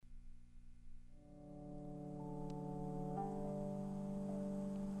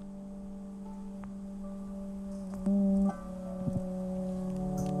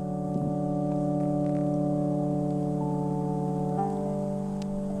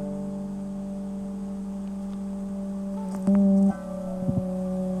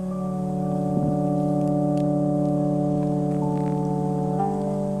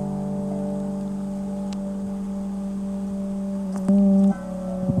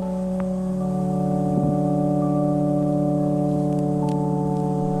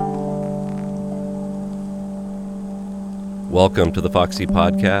Welcome to the Foxy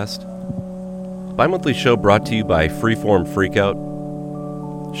Podcast, a bi-monthly show brought to you by Freeform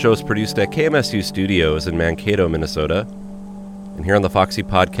Freakout. The show is produced at KMSU Studios in Mankato, Minnesota. And here on the Foxy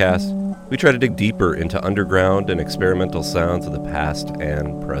Podcast, we try to dig deeper into underground and experimental sounds of the past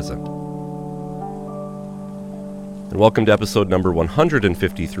and present. And welcome to episode number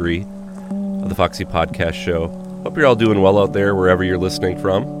 153 of the Foxy Podcast show. Hope you're all doing well out there, wherever you're listening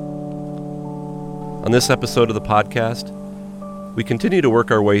from. On this episode of the podcast, we continue to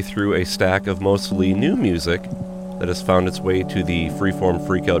work our way through a stack of mostly new music that has found its way to the Freeform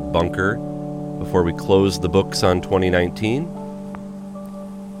Freakout bunker before we close the books on 2019.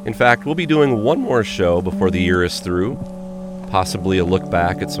 In fact, we'll be doing one more show before the year is through, possibly a look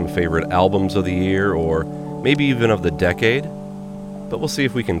back at some favorite albums of the year or maybe even of the decade, but we'll see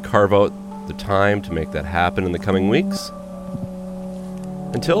if we can carve out the time to make that happen in the coming weeks.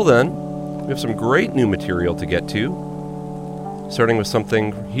 Until then, we have some great new material to get to, starting with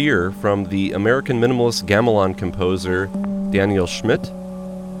something here from the American minimalist gamelan composer Daniel Schmidt.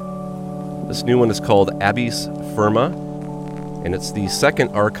 This new one is called Abyss Firma, and it's the second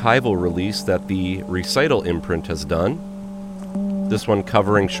archival release that the Recital imprint has done. This one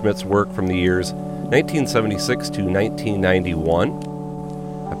covering Schmidt's work from the years 1976 to 1991,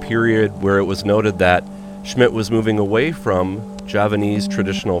 a period where it was noted that Schmidt was moving away from Javanese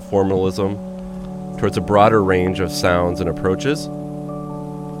traditional formalism towards a broader range of sounds and approaches.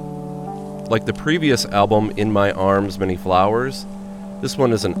 Like the previous album, In My Arms, Many Flowers, this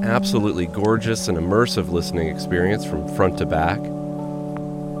one is an absolutely gorgeous and immersive listening experience from front to back. I'm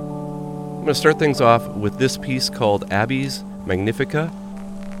going to start things off with this piece called Abyss Magnifica.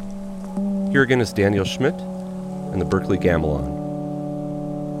 Here again is Daniel Schmidt and the Berkeley Gamelan.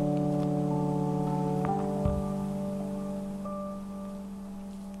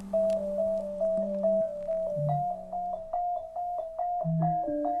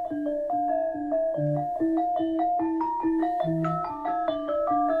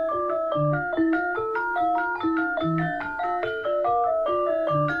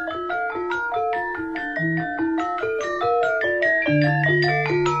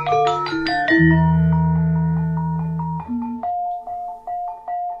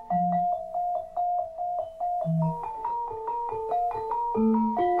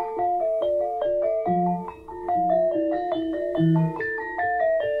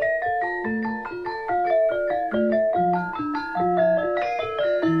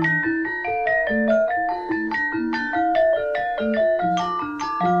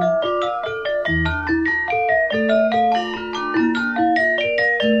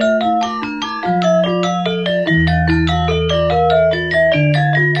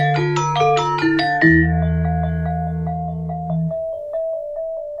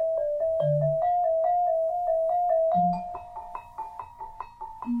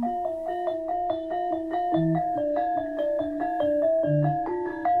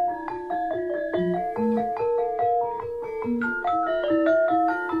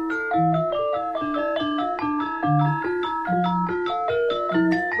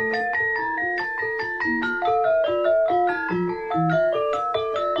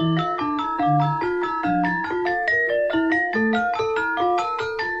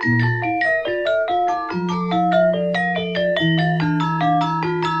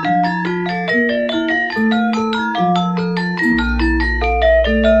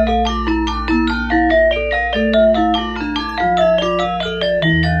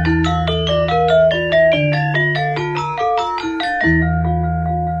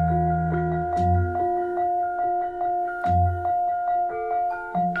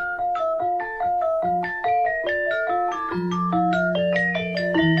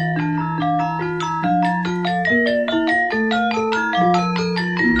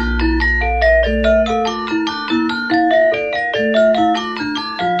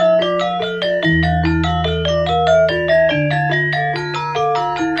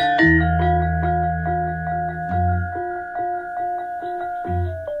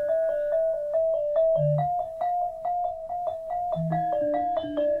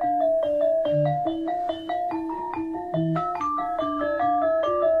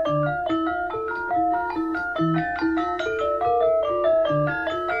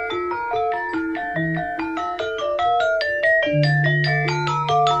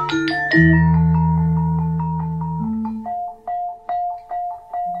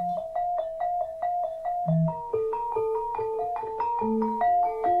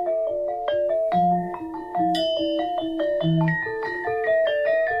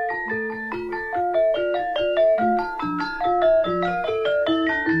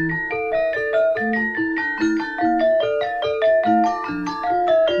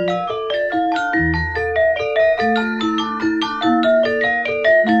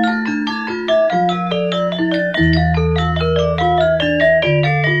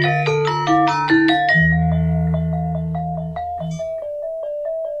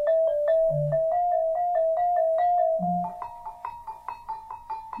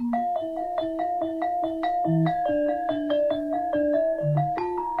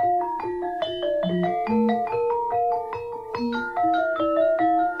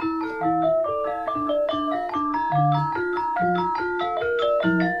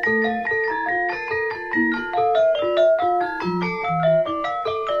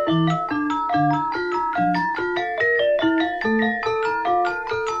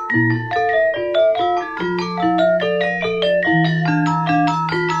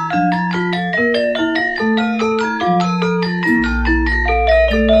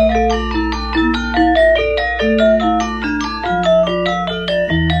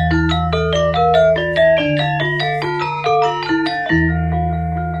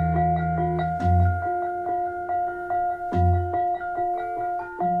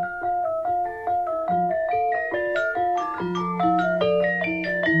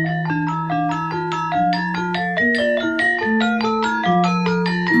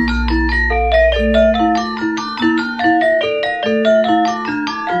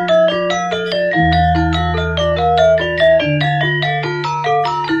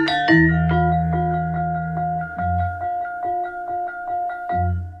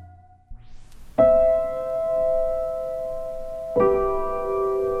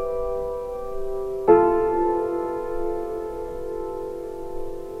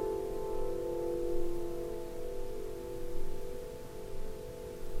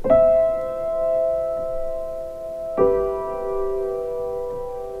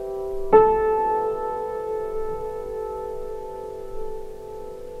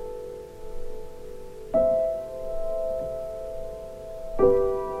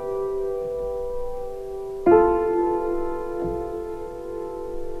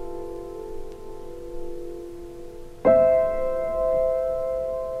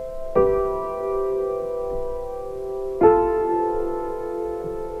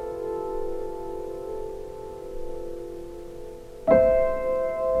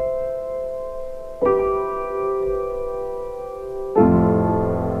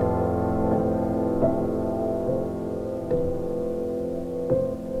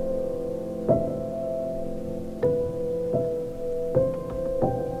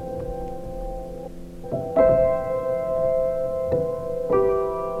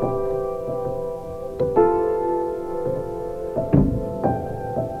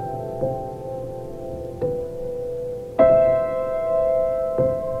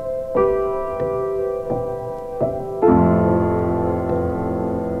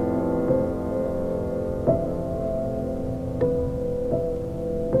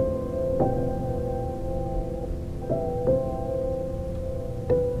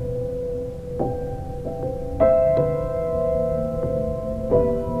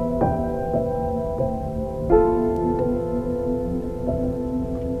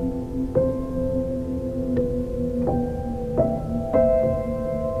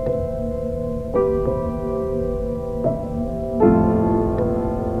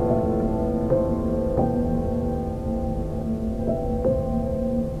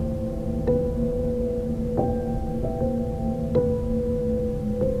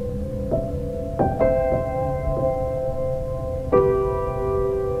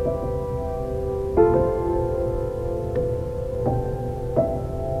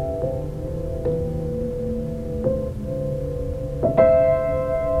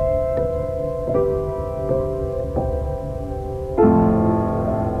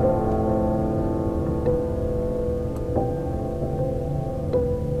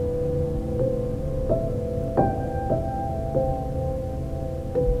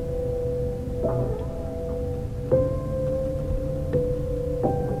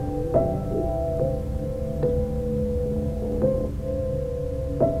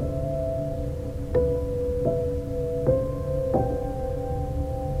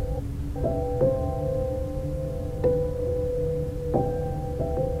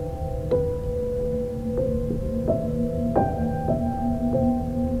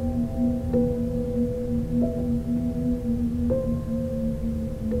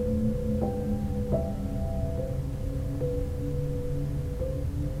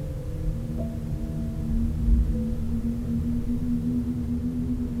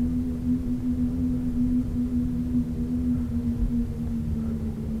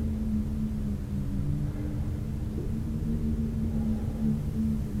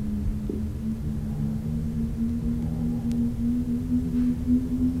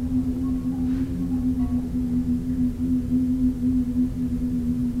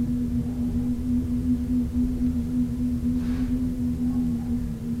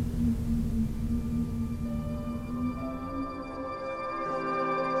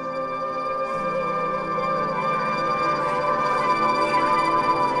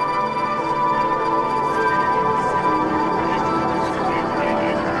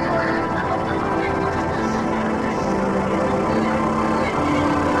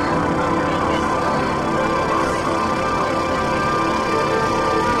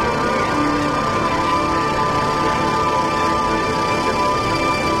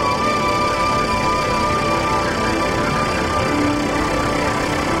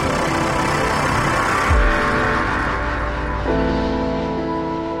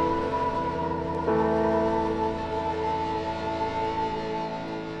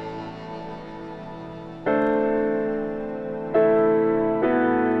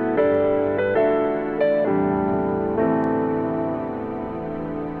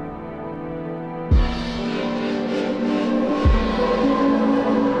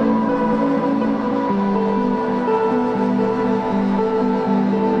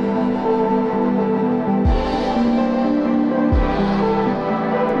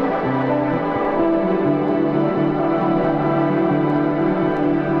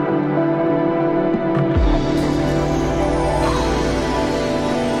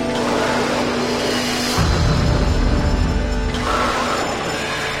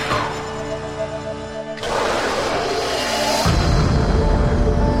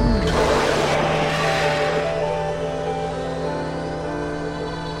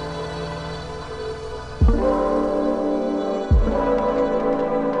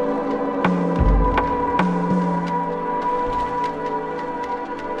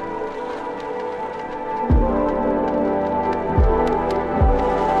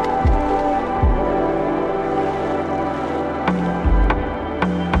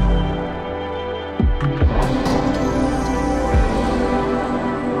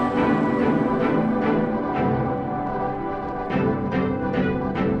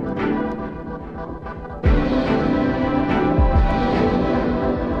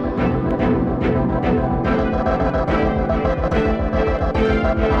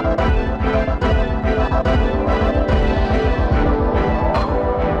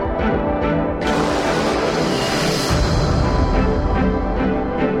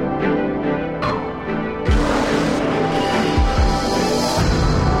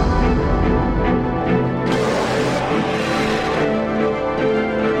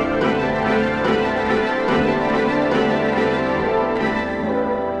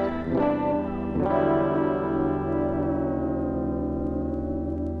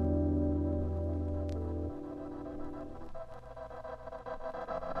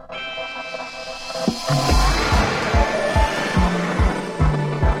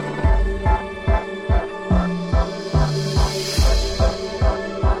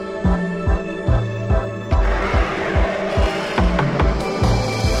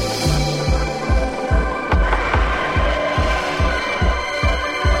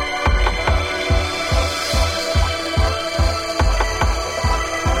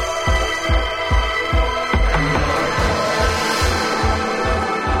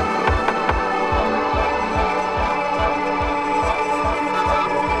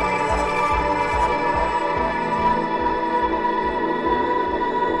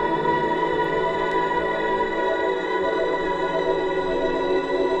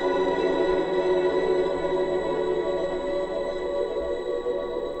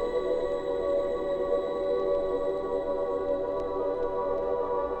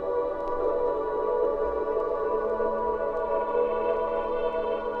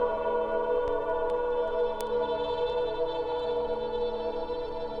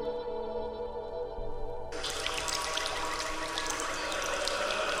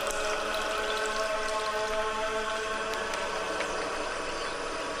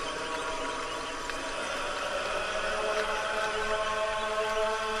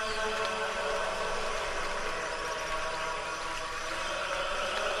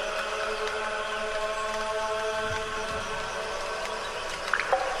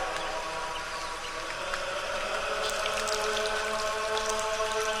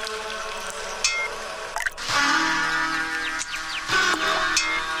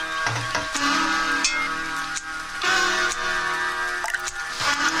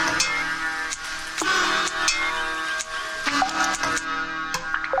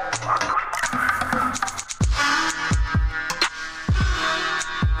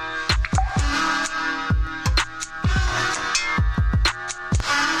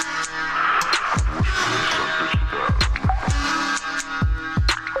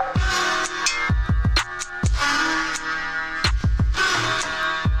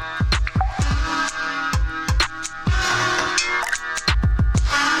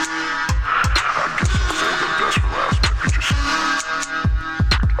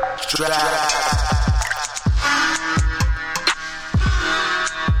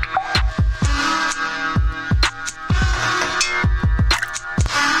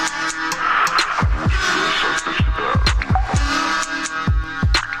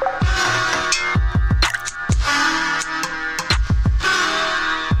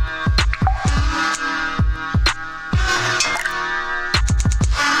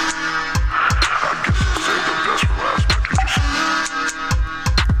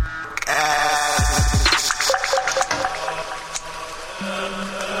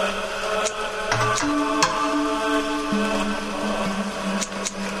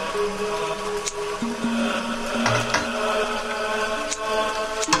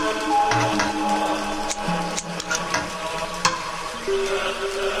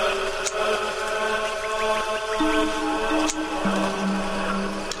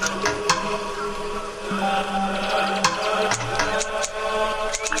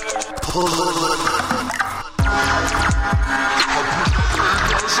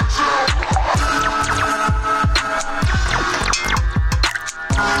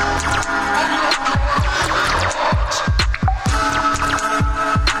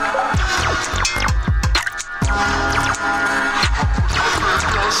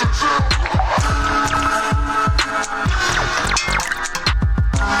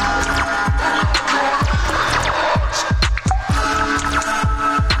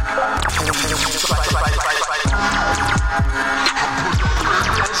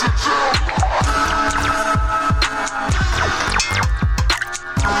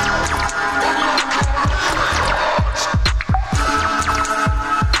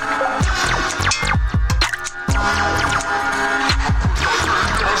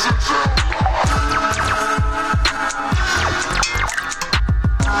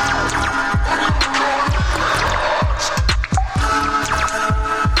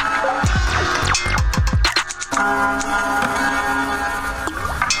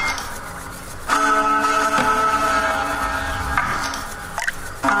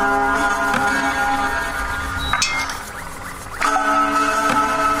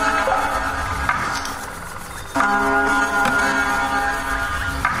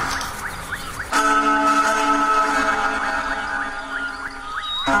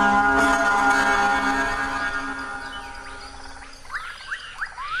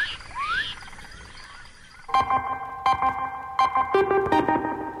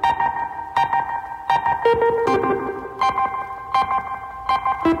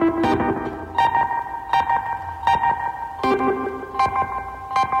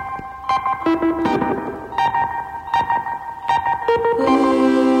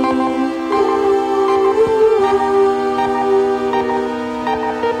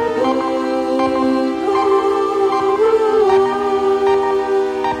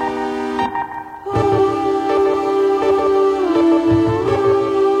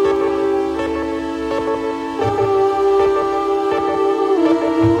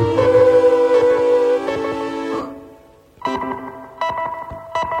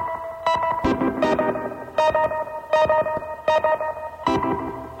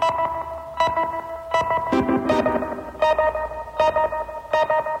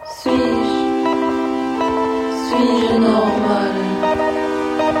 Suis-je normal?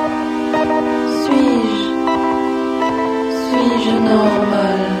 Suis-je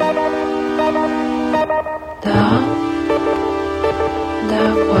normal?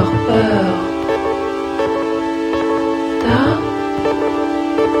 D'avoir peur,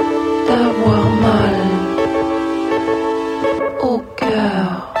 d'avoir mal au cœur.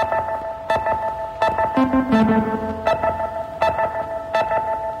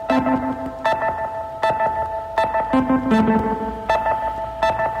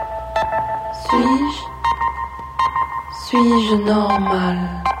 Suis-je normal?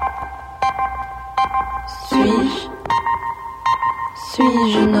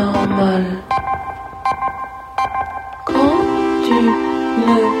 Suis-je normal? Quand tu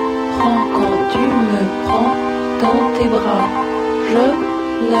me prends dans tes bras, je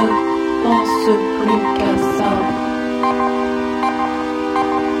ne pense plus qu'à ça.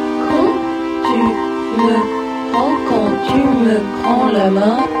 Quand tu me prends la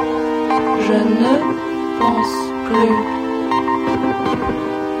main, je ne pense plus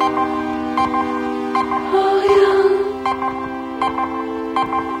à rien.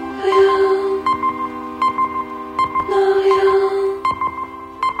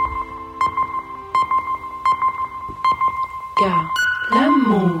 Car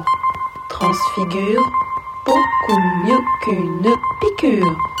l'amour transfigure beaucoup mieux qu'une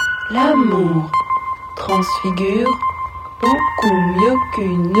piqûre. L'amour transfigure beaucoup mieux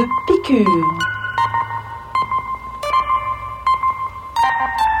qu'une piqûre.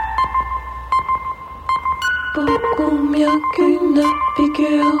 Beaucoup mieux qu'une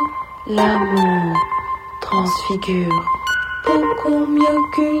piqûre. L'amour transfigure beaucoup mieux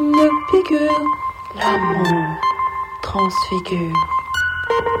qu'une piqûre. L'amour transfigure.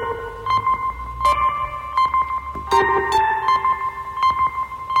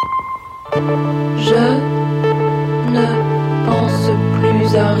 Je ne pense plus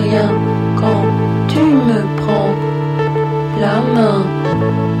à rien quand tu me prends la main.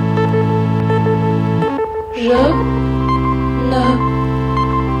 Je ne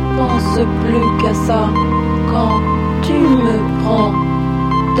pense plus qu'à ça quand tu me prends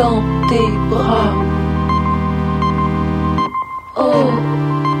dans tes bras. Oh,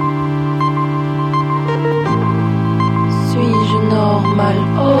 suis-je normal?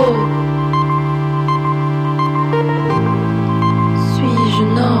 Oh, suis-je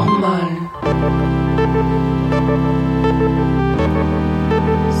normal?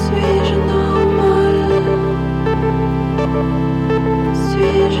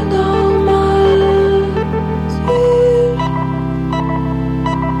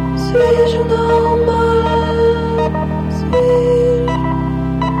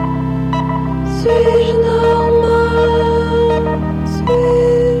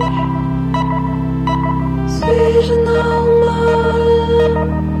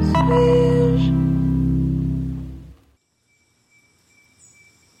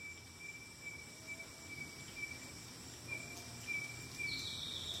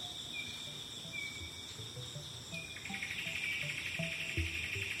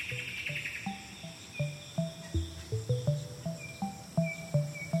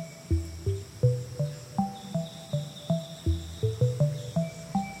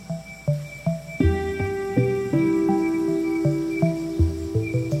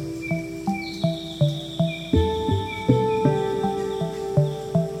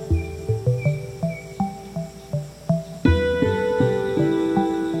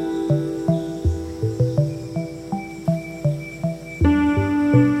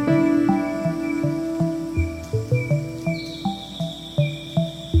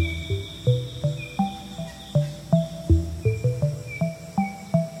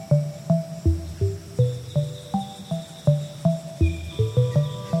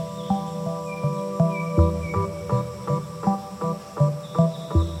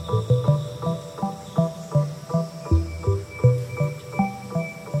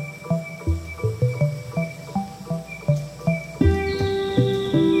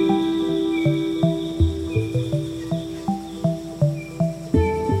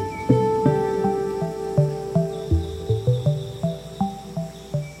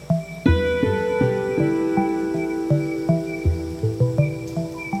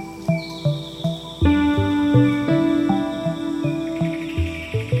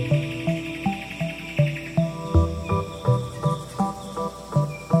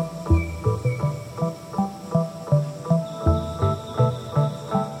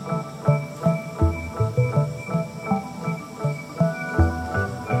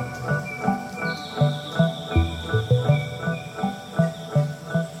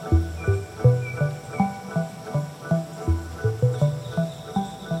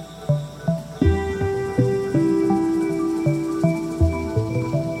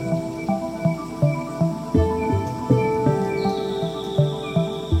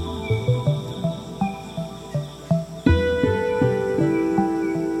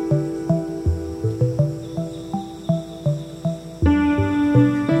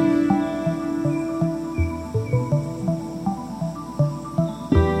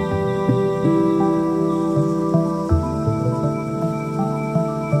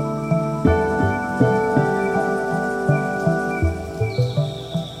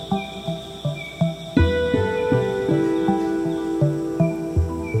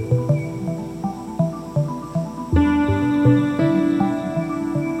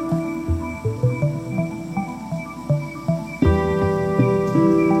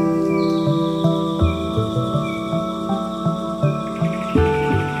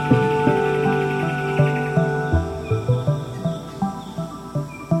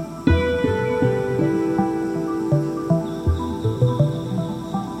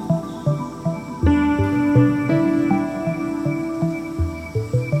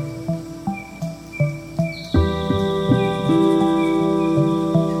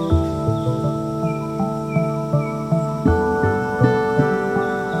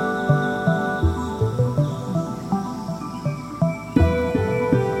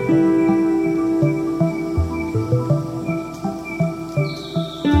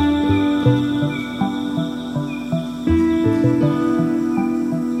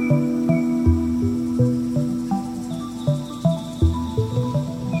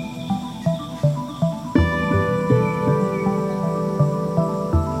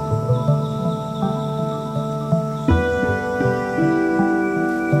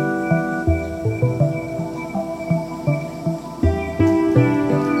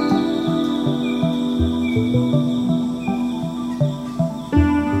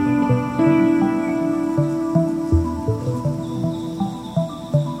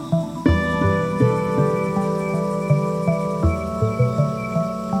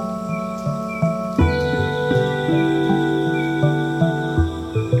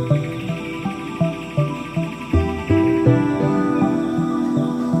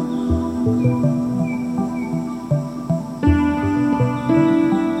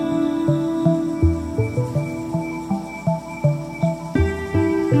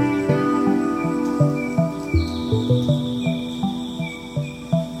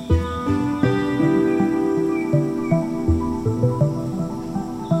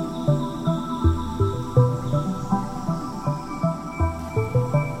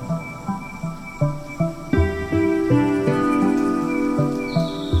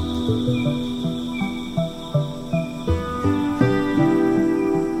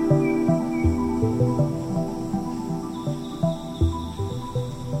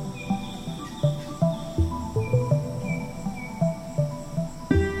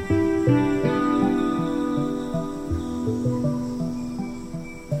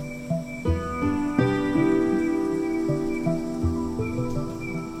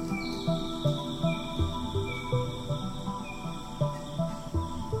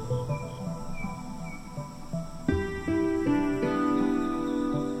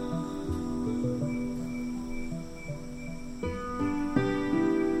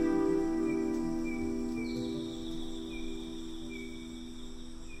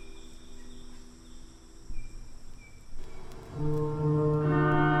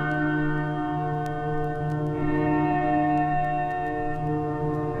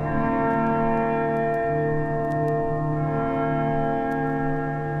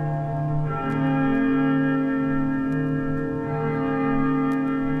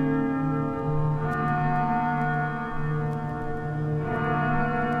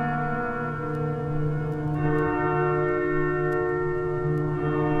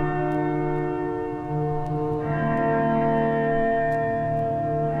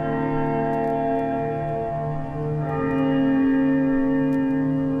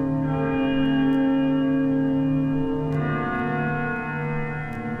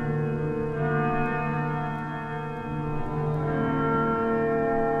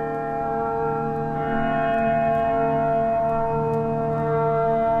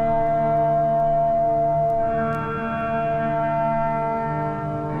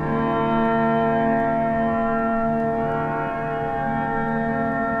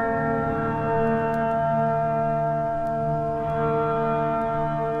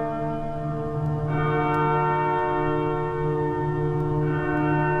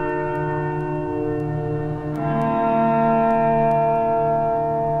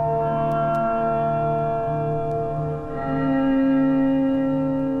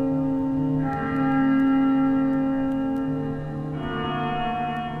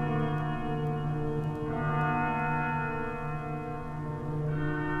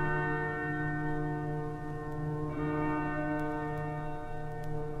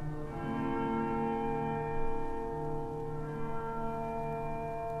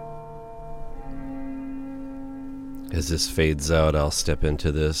 As this fades out, I'll step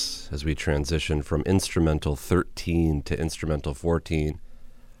into this as we transition from instrumental 13 to instrumental 14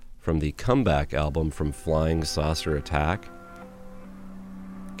 from the comeback album from Flying Saucer Attack.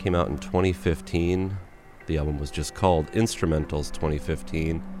 Came out in 2015. The album was just called Instrumentals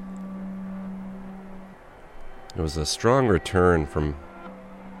 2015. It was a strong return from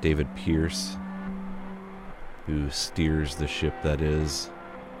David Pierce, who steers the ship that is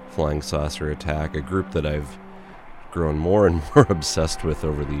Flying Saucer Attack, a group that I've grown more and more obsessed with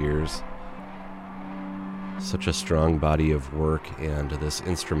over the years. Such a strong body of work, and this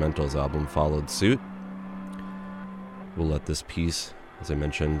Instrumentals album followed suit. We'll let this piece, as I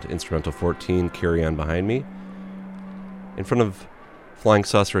mentioned, Instrumental 14, carry on behind me. In front of Flying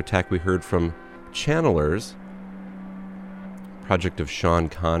Saucer Attack, we heard from Channelers, project of Sean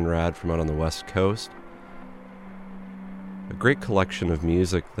Conrad from out on the West Coast. A great collection of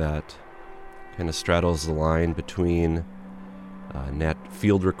music that kind of straddles the line between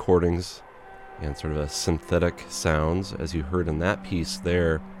field recordings and sort of a synthetic sounds, as you heard in that piece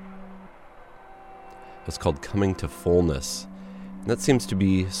there. It's called Coming to Fullness. And that seems to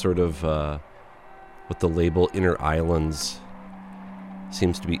be sort of what the label Inner Islands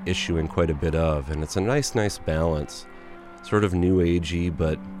seems to be issuing quite a bit of. And it's a nice balance. Sort of new agey,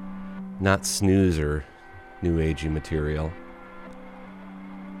 but not snoozer new agey material.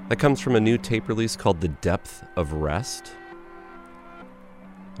 That comes from a new tape release called The Depth of Rest.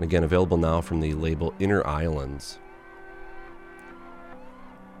 And again, available now from the label Inner Islands.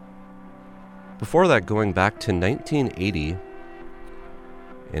 Before that, going back to 1980,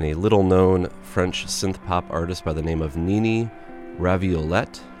 and a little-known French synth-pop artist by the name of Nini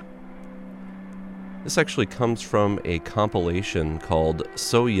Raviolette. This actually comes from a compilation called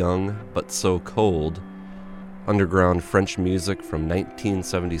So Young But So Cold, underground French music from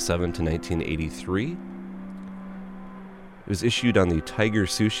 1977 to 1983. It was issued on the Tiger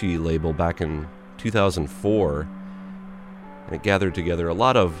Sushi label back in 2004, and it gathered together a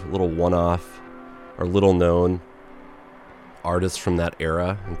lot of little one-off or little-known artists from that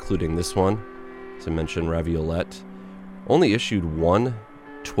era, including this one, as I mentioned, Raviolette. Only issued one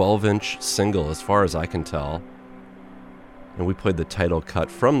 12-inch single as far as I can tell, and we played the title cut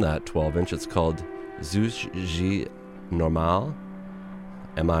from that 12-inch. It's called Suis-je normal?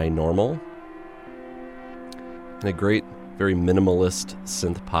 Am I normal? And a great, very minimalist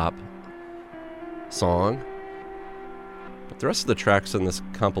synth pop song. But the rest of the tracks in this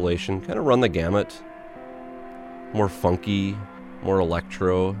compilation kind of run the gamut. More funky, more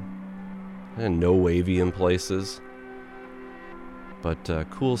electro, and no wavy in places. But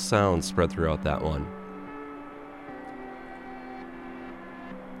cool sounds spread throughout that one.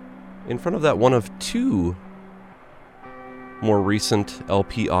 In front of that, one of two more recent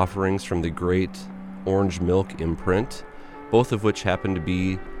LP offerings from the great Orange Milk imprint, both of which happen to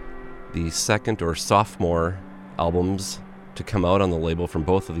be the second or sophomore albums to come out on the label from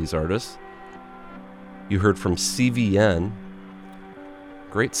both of these artists. You heard from CVN,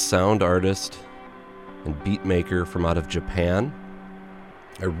 great sound artist and beat maker from out of Japan.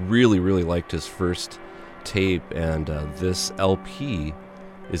 I really liked his first tape, and this LP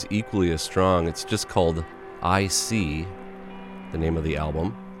is equally as strong. It's just called I See, the name of the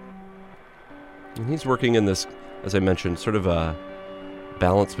album. And he's working in this, as I mentioned, sort of a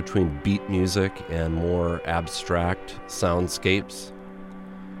balance between beat music and more abstract soundscapes.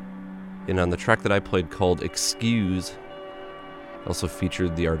 And on the track that I played called Excuse, also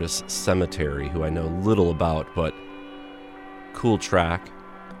featured the artist Cemetery, who I know little about, but cool track,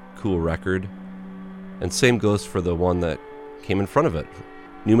 cool record. And same goes for the one that came in front of it.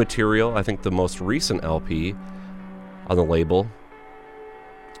 New material, I think the most recent LP on the label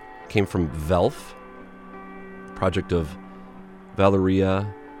came from Velf, project of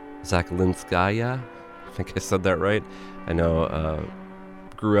Valeria Zaklinskaya. I think I said that right. I know,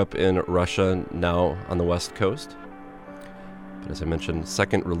 grew up in Russia, now on the West Coast. But as I mentioned,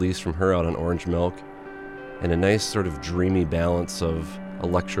 second release from her out on Orange Milk, and a nice sort of dreamy balance of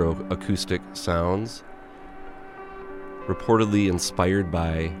electro-acoustic sounds, reportedly inspired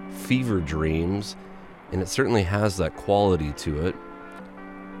by Fever Dreams, and it certainly has that quality to it.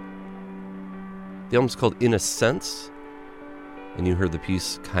 The album's called In a Sense, and you heard the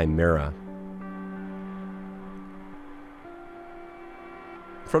piece Chimera.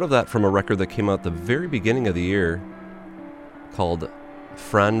 In front of that, from a record that came out the very beginning of the year called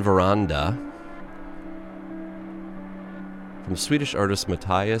Fran Veranda, from Swedish artist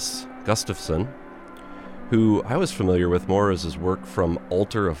Matthias Gustafsson, who I was familiar with more as his work from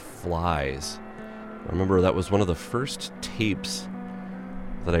Altar of Flies. I remember that was one of the first tapes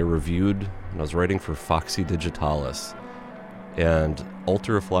that I reviewed and I was writing for Foxy Digitalis. And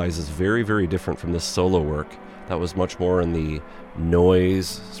Ultraflies is very, very different from this solo work. That was much more in the noise,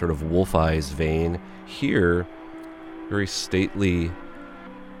 sort of Wolf Eyes vein. Here, very stately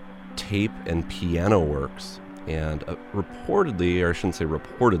tape and piano works. And reportedly, or I shouldn't say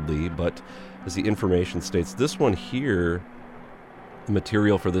reportedly, but as the information states, this one here, the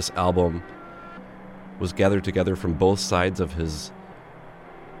material for this album was gathered together from both sides of his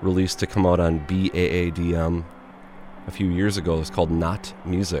release to come out on BAADM a few years ago. It's called Not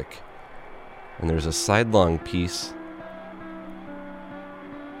Music. And there's a sidelong piece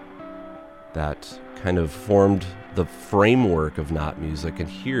that kind of formed the framework of Not Music. And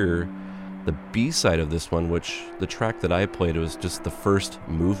here, the B-side of this one, which the track that I played was just the first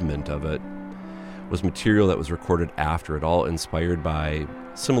movement of it, was material that was recorded after it, all inspired by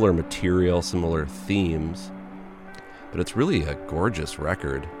similar material, similar themes. But it's really a gorgeous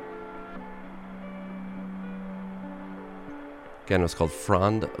record. Again, it was called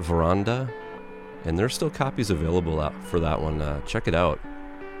Frond Veranda, and there's still copies available for that one. Check it out.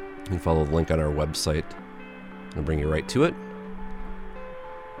 You can follow the link on our website. I'll bring you right to it.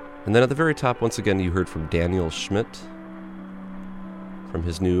 And then at the very top, once again, you heard from Daniel Schmidt from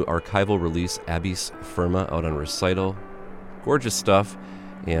his new archival release, Abyss Firma, out on Recital. Gorgeous stuff,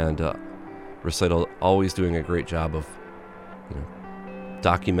 and Recital always doing a great job of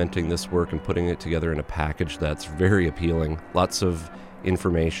documenting this work and putting it together in a package that's very appealing. Lots of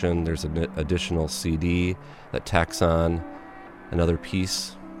information. There's an additional CD that tacks on another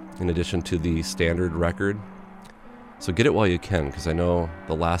piece in addition to the standard record. So get it while you can, because I know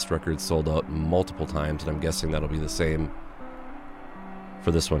the last record sold out multiple times, and I'm guessing that'll be the same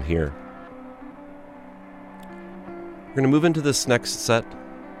for this one here. We're going to move into this next set,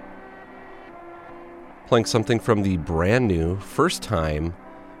 playing something from the brand new, first time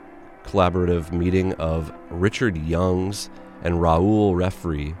collaborative meeting of Richard Youngs and Raul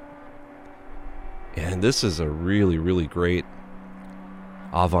Refri. And this is a really, really great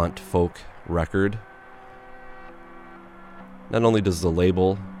avant folk record. Not only does the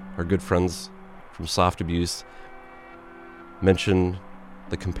label, our good friends from Soft Abuse, mention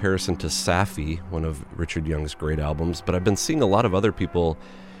the comparison to Safi, one of Richard Young's great albums, but I've been seeing a lot of other people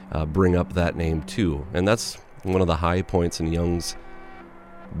bring up that name too. And that's one of the high points in Young's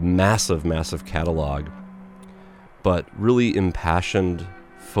massive, massive catalog. But really impassioned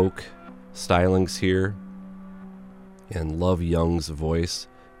folk stylings here, and love Young's voice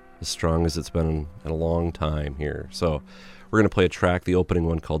as strong as it's been in a long time here. So we're going to play a track, the opening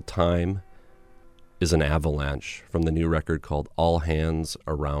one called Time is an Avalanche, from the new record called All Hands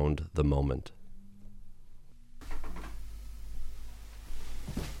Around the Moment.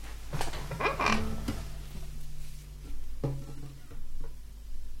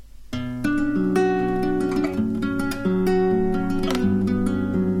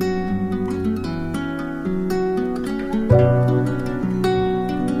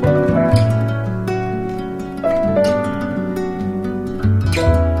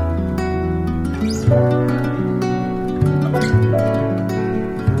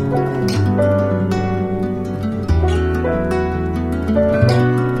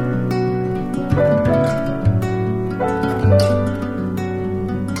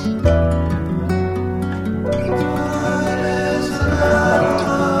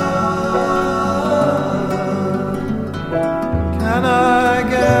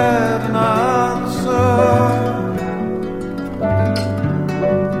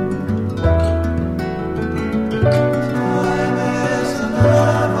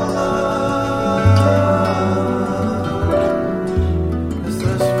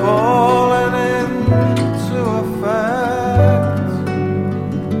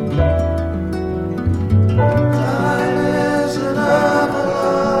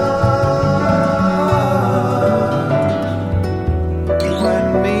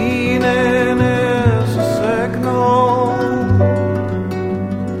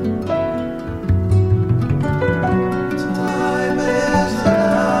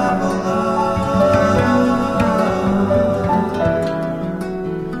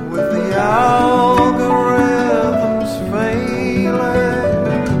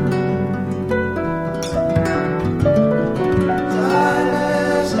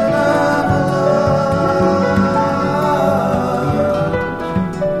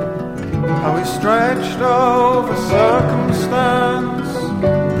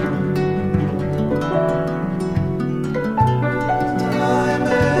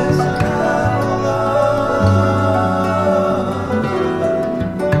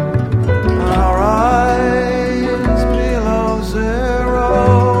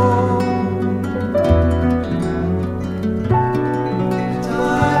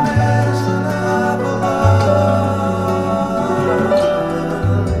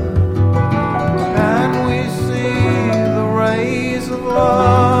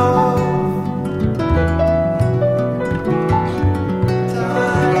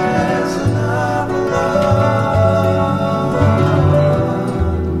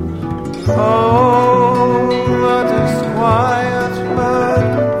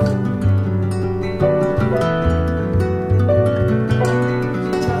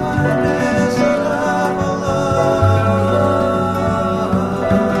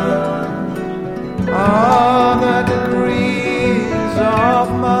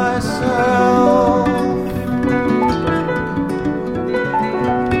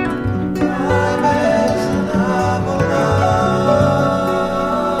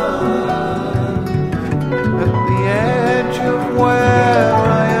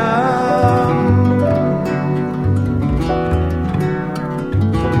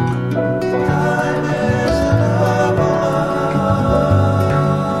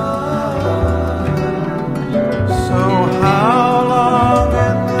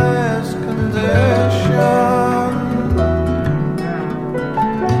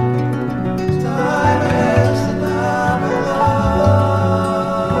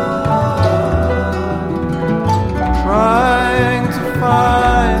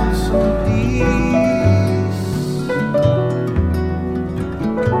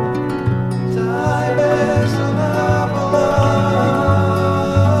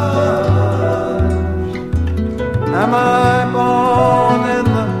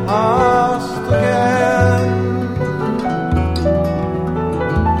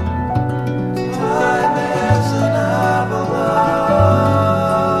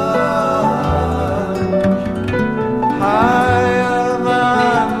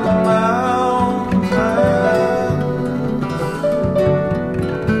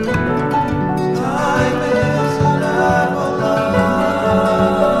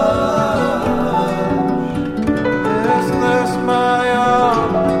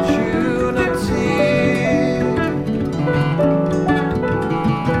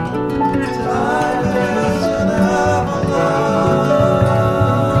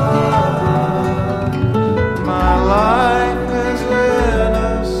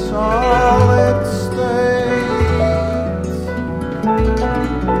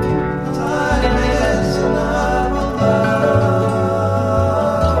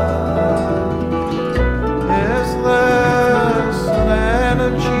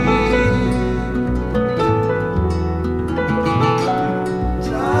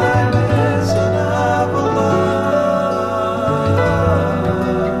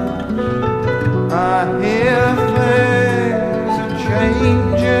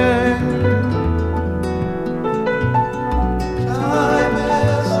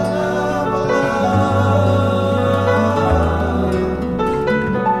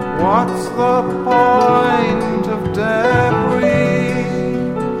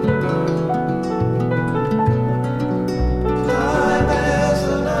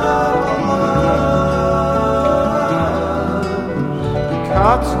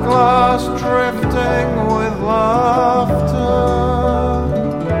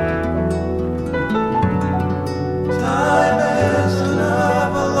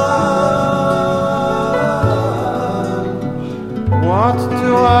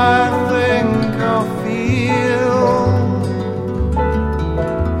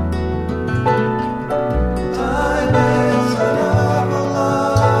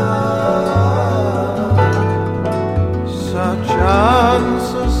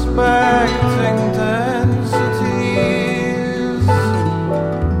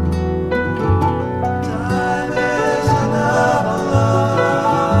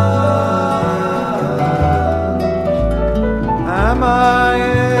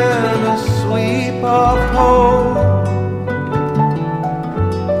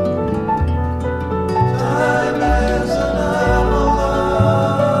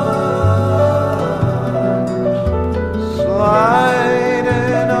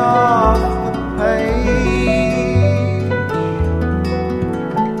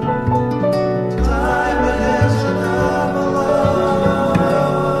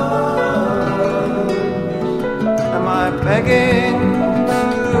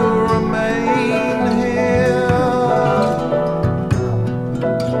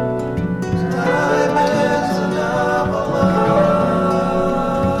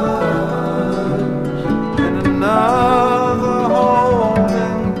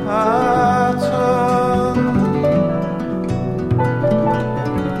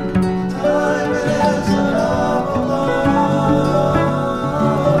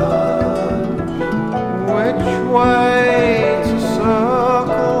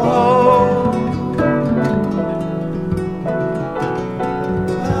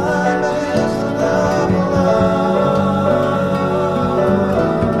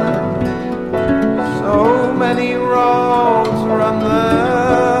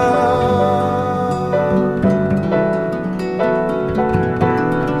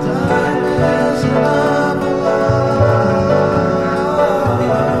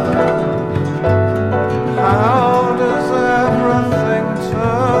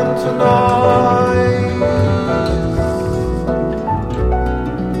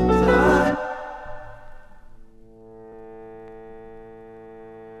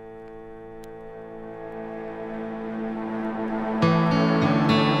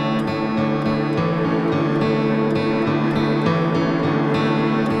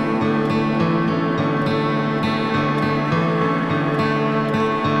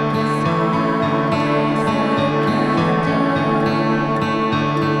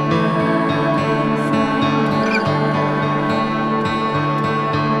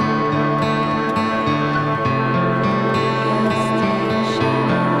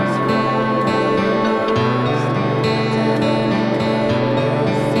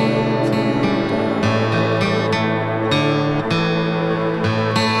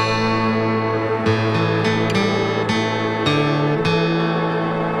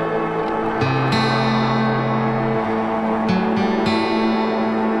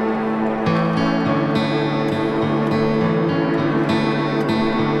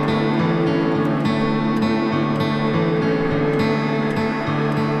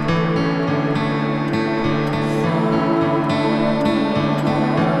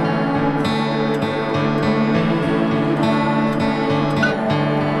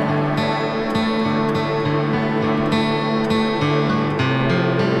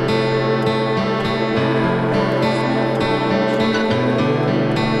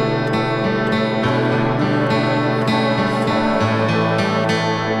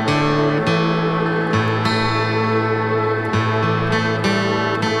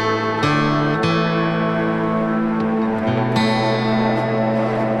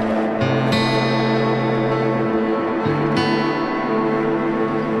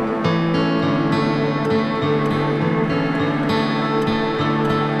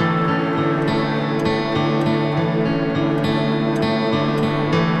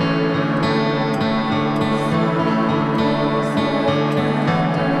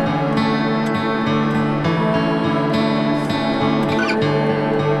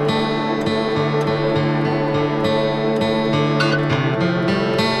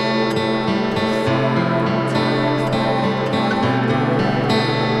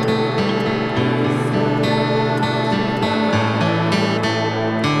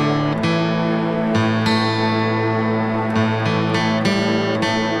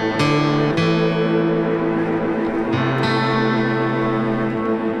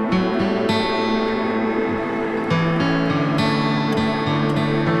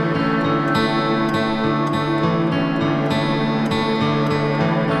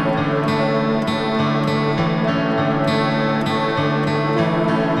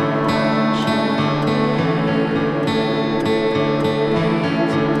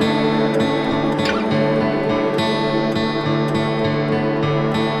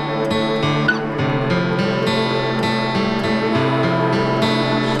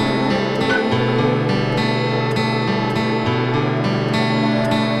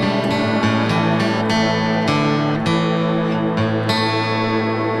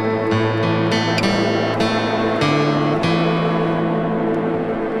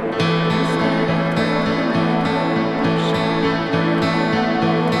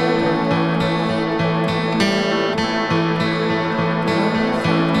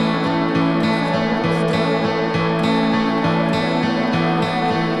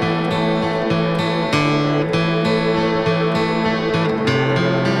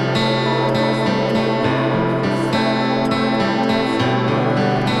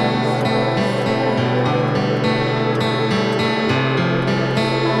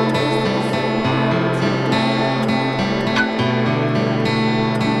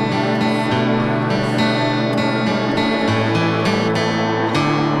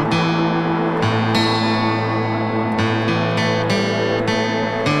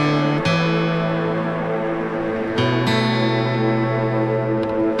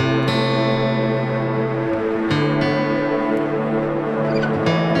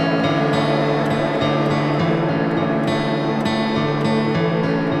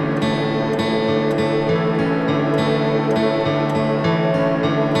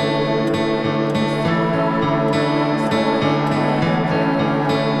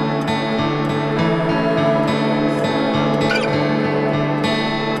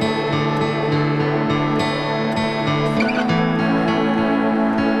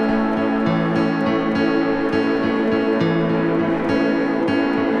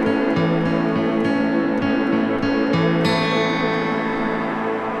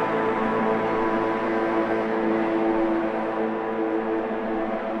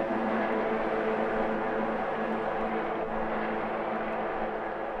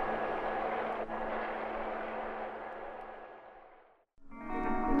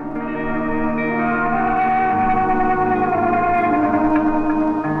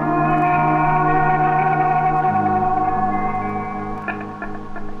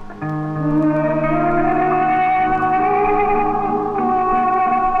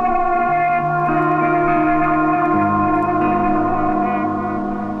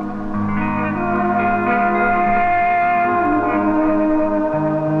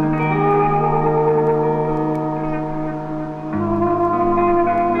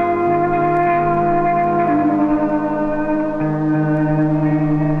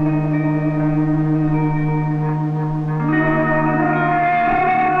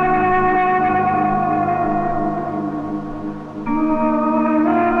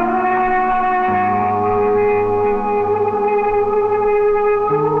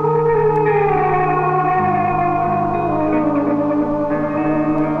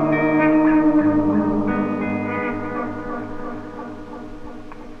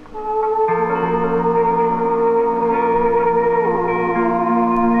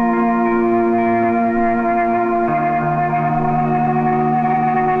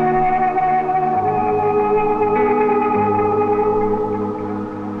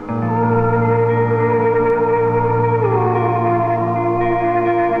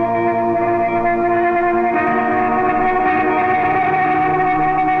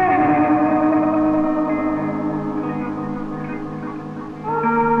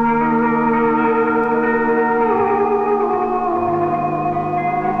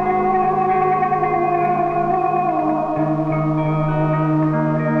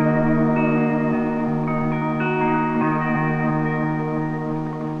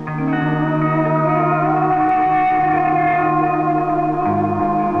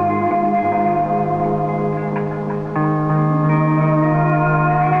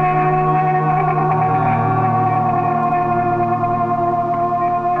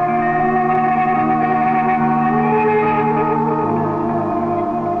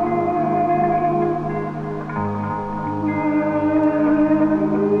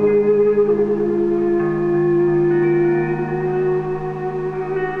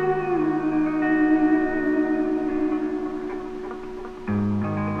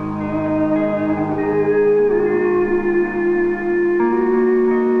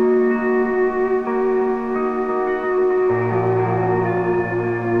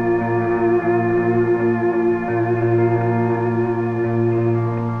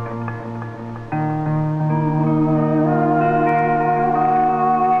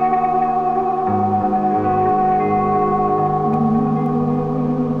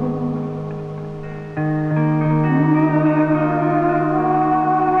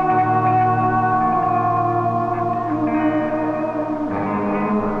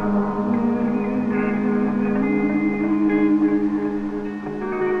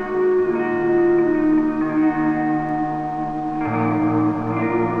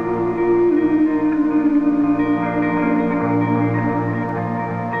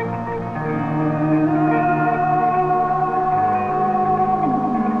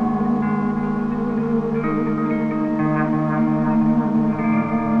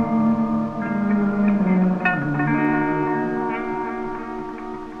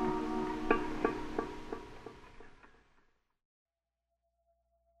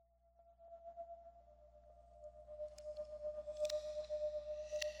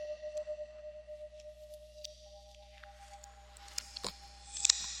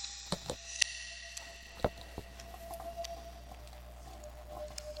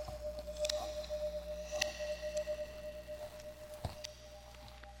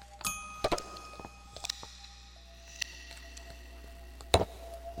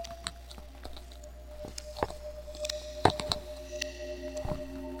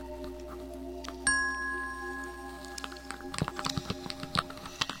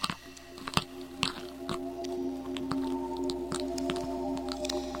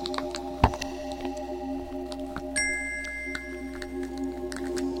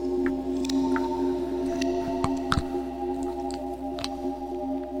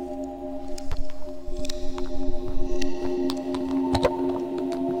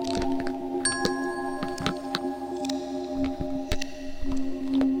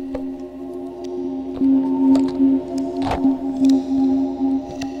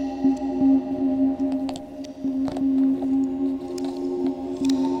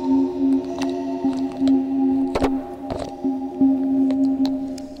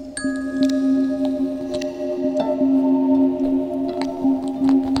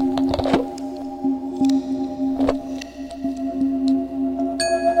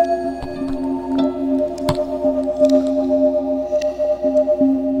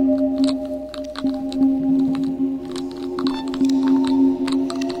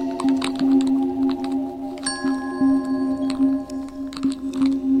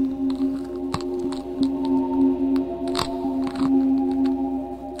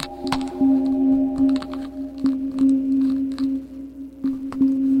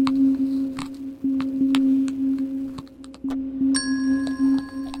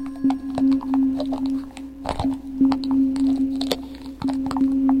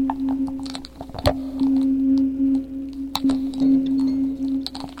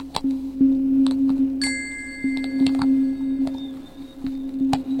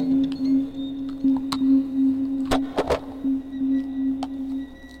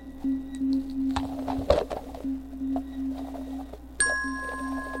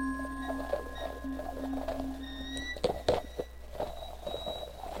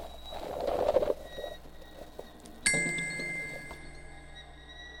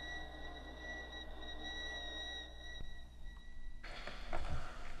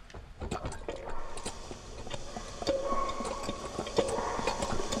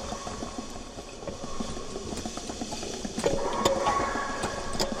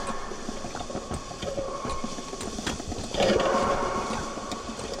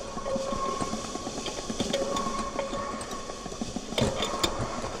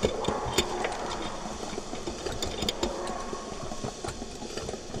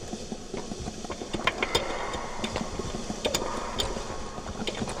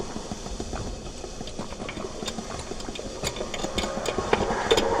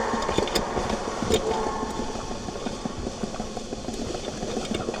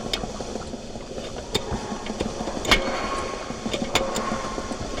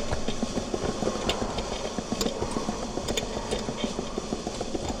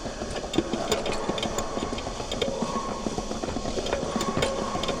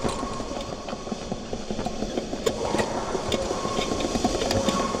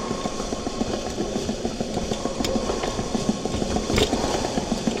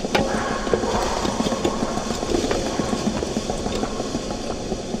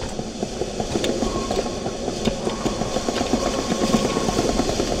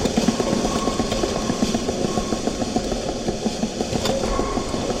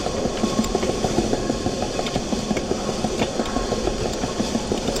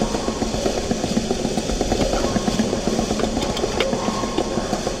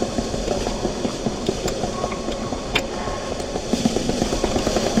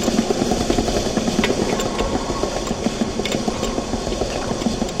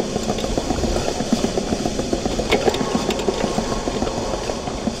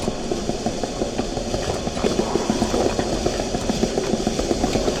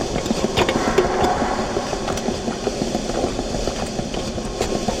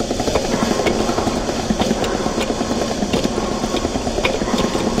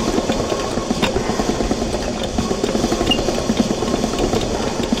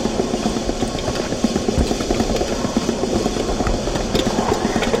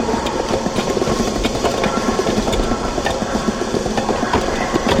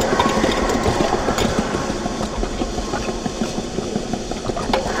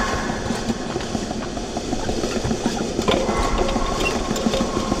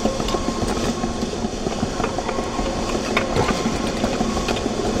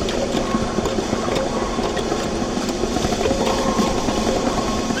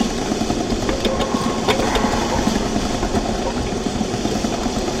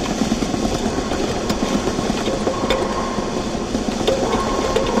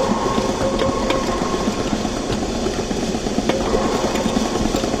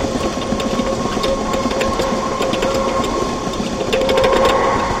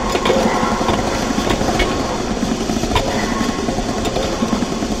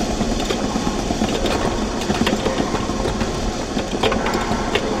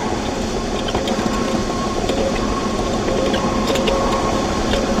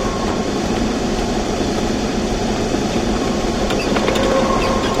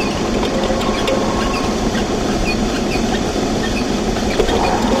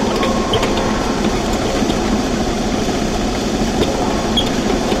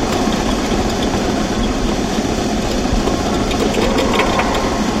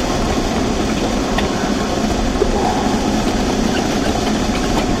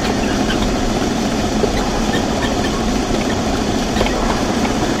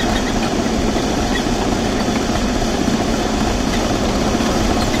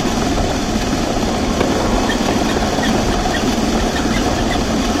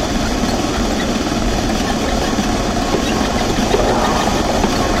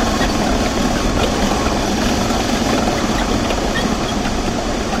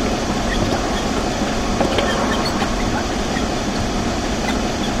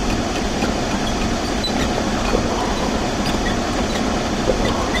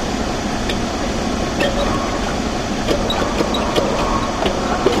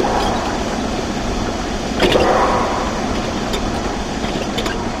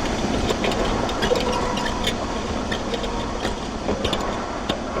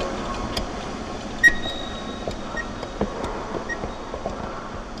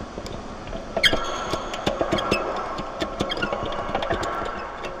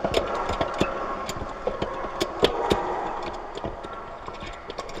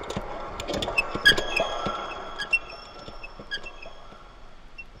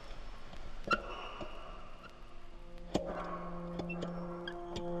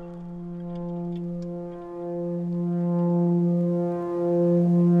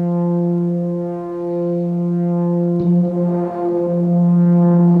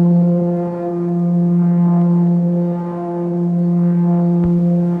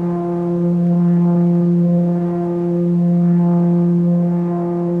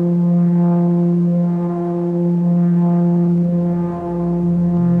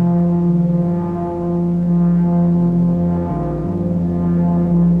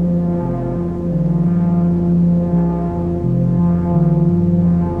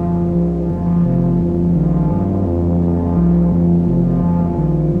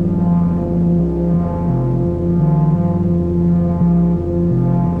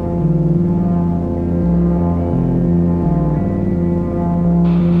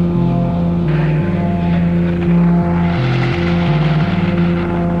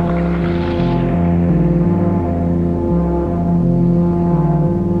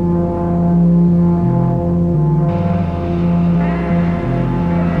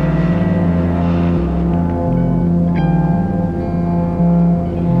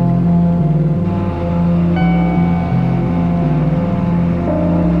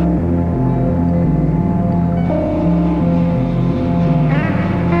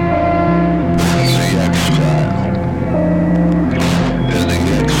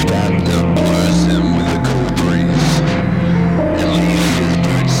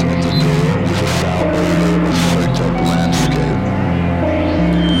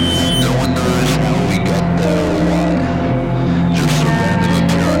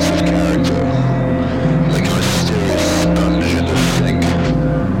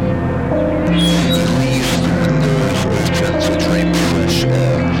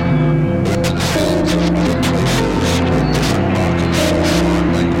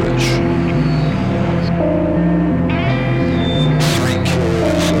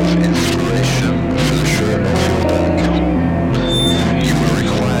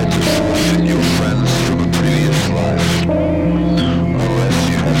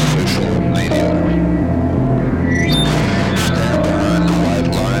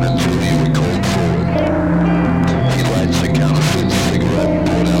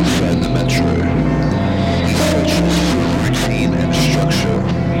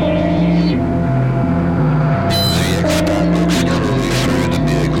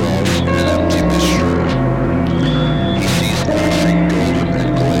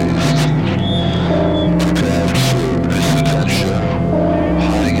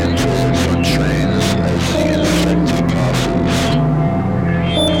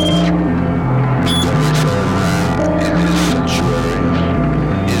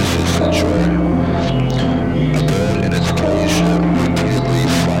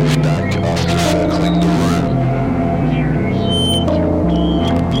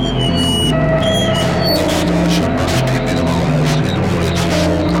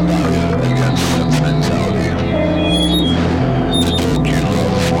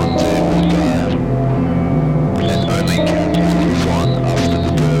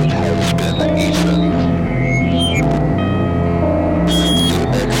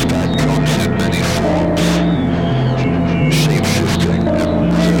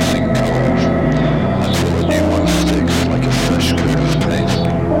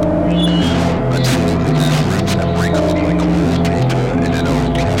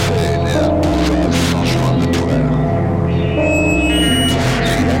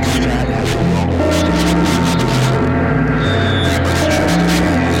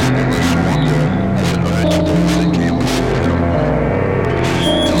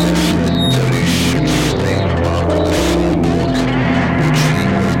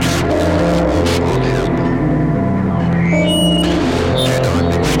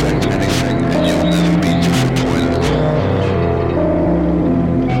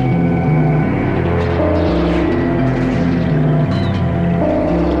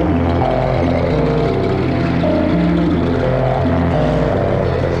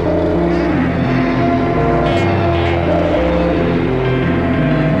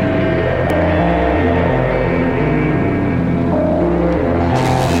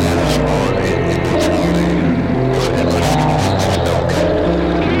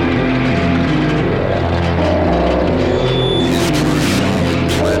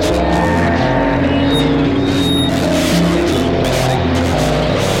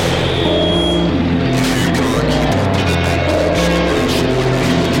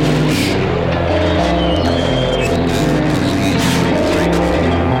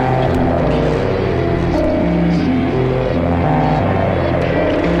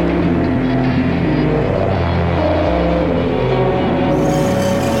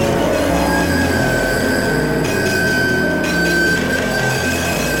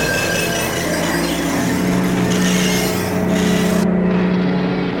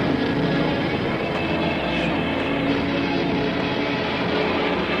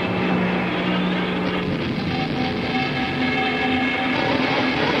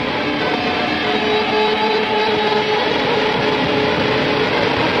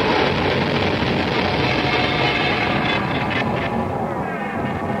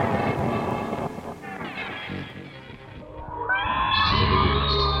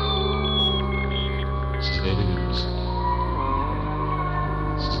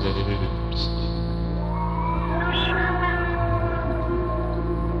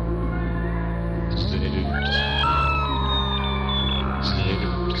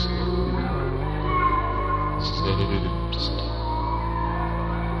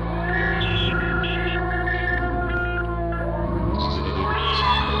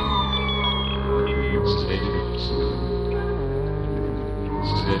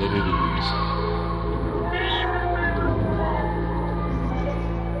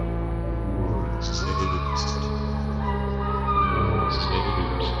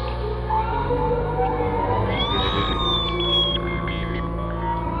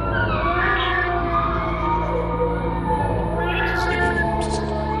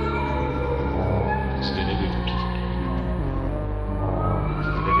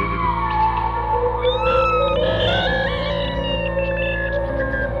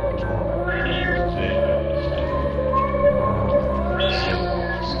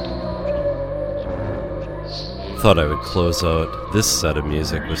 Thought I would close out this set of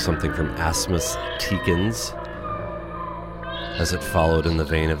music with something from Asmus Tikens, as it followed in the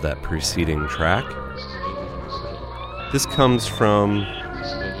vein of that preceding track. This comes from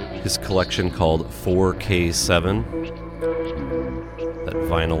his collection called 4K7 that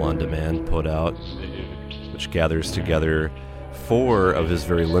Vinyl on Demand put out, which gathers together 4 of his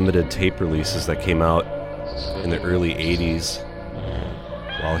very limited tape releases that came out in the early 80s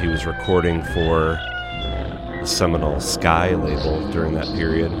while he was recording for the seminal Sky label during that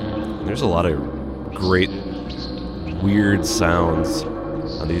period. And there's a lot of great, weird sounds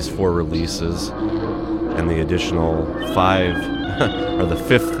on these 4 releases, and the additional 5, or the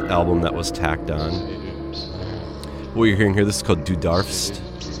 5th album that was tacked on. What you're hearing here, this is called Du Darfst,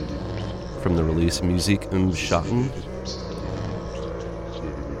 from the release Musik im Schatten.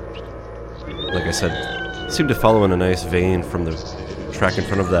 Like I said, seemed to follow in a nice vein from the track in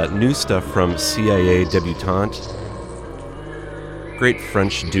front of that new stuff from CIA Debutante. Great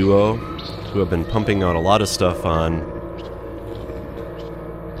French duo who have been pumping out a lot of stuff on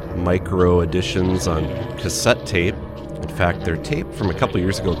micro editions on cassette tape. In fact, their tape from a couple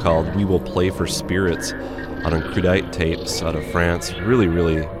years ago called We Will Play for Spirits out on Crudite tapes out of France really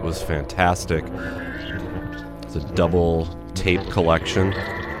was fantastic. It's a double tape collection.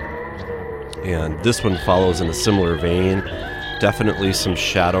 And this one follows in a similar vein. Definitely some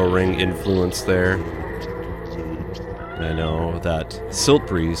Shadowring influence there. And I know that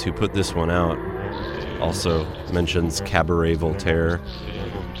Siltbreeze, who put this one out, also mentions Cabaret Voltaire,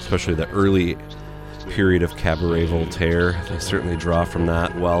 especially the early period of Cabaret Voltaire. They certainly draw from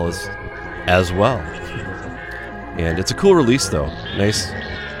that as well. And it's a cool release, though. Nice,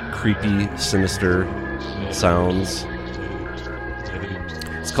 creepy, sinister sounds.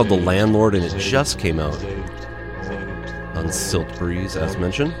 It's called The Landlord, and it just came out on Siltbreeze, as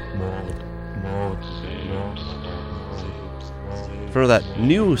mentioned. For that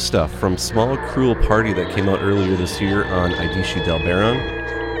new stuff from Small Cruel Party that came out earlier this year on Idishi Del Baron.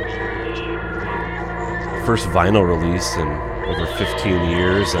 First vinyl release in over 15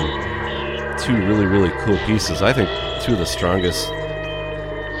 years, and 2 really cool pieces. I think 2 of the strongest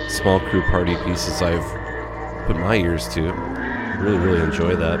Small Cruel Party pieces I've put my ears to. Really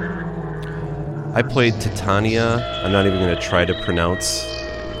enjoy that. I played Titania. I'm not even going to try to pronounce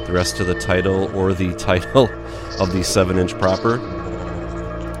the rest of the title or the title of the 7-inch proper.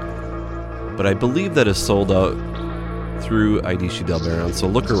 But I believe that is sold out through Idishi Del Baron, so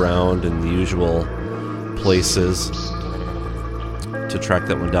look around in the usual places to track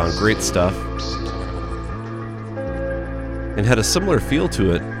that one down. Great stuff. And had a similar feel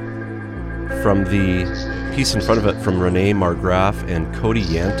to it from the piece in front of it from Renee Margraf and Cody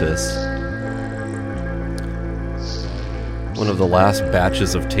Yantis. One of the last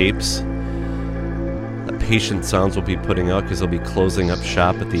batches of tapes that Patient Sounds will be putting out, because they'll be closing up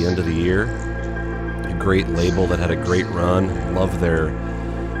shop at the end of the year. A great label that had a great run. Love their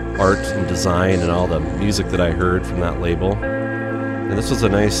art and design and all the music that I heard from that label. And this was a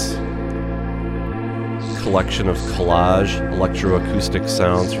nice collection of collage electroacoustic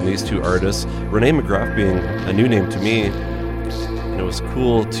sounds from these 2 artists. Renee McGrath being a new name to me, and it was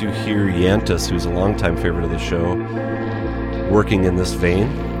cool to hear Yantis, who's a longtime favorite of the show, working in this vein.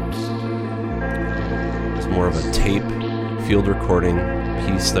 It's more of a tape field recording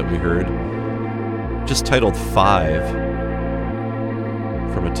piece that we heard, just titled 5,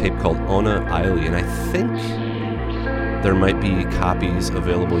 from a tape called Ona Eiley, and I think there might be copies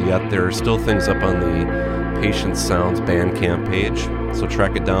available yet. There are still things up on the Patient Sounds Bandcamp page, so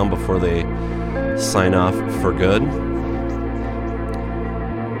track it down before they sign off for good.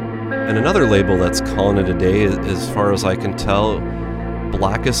 And another label that's calling it a day, as far as I can tell,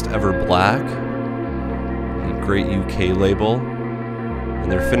 Blackest Ever Black, a great UK label,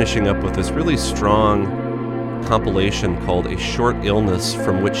 and they're finishing up with this really strong compilation called A Short Illness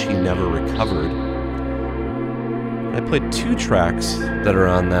from Which He Never Recovered. I played 2 tracks that are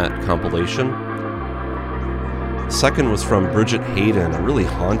on that compilation. The second was from Bridget Hayden, a really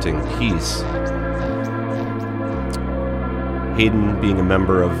haunting piece. Hayden being a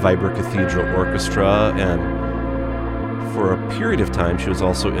member of Vibra Cathedral Orchestra, and for a period of time she was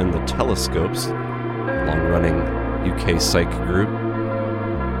also in the Telescopes, long-running UK psych group.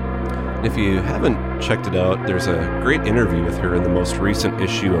 And if you haven't checked it out, there's a great interview with her in the most recent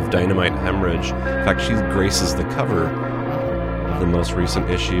issue of Dynamite Hemorrhage. In fact, she graces the cover of the most recent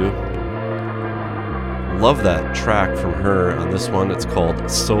issue. Love that track from her on this one. It's called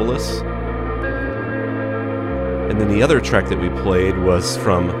Solace. And then the other track that we played was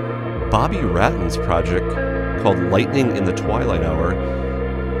from Bobby Ratton's project called Lightning in the Twilight Hour.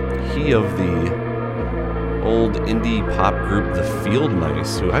 He of the old indie pop group The Field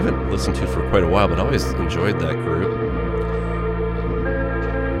Mice, who I haven't listened to for quite a while, but always enjoyed that group.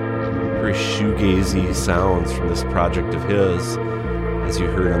 Very shoegazy sounds from this project of his, as you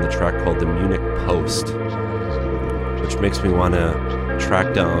heard on the track called The Munich Post, which makes me want to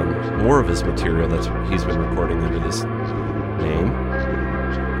track down more of his material that he's been recording under this name.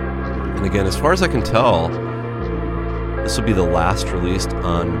 And again, as far as I can tell, this will be the last released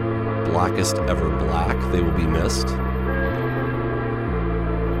on Blackest Ever Black. They Will Be Missed.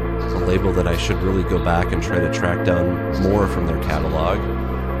 A label that I should really go back and try to track down more from their catalog.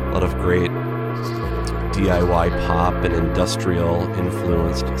 A lot of great DIY pop and industrial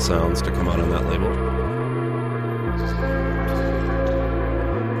influenced sounds to come out on that label.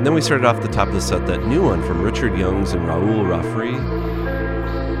 And then we started off the top of the set, that new one from Richard Youngs and Raoul Rafri.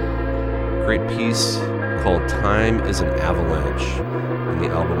 Great piece called Time is an Avalanche, and the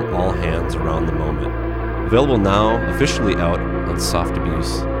album All Hands Around the Moment. Available now, officially out on Soft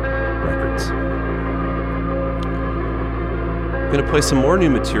Abuse Records. I'm going to play some more new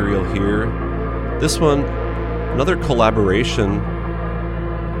material here. This one, another collaboration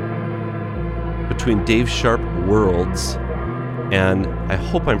between Dave Sharp Worlds and, I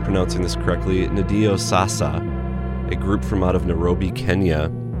hope I'm pronouncing this correctly, Nadio Sasa, a group from out of Nairobi, Kenya.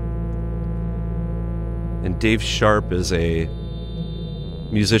 And Dave Sharp is a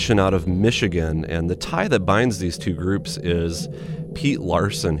musician out of Michigan, and the tie that binds these two groups is Pete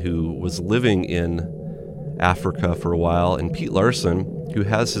Larson, who was living in Africa for a while, and Pete Larson, who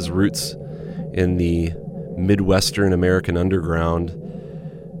has his roots in the Midwestern American underground,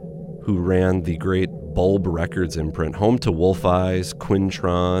 who ran the great Bulb Records imprint, home to Wolf Eyes,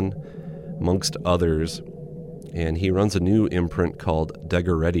 Quintron, amongst others. And he runs a new imprint called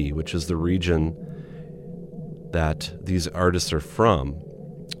Dagoretti, which is the region that these artists are from,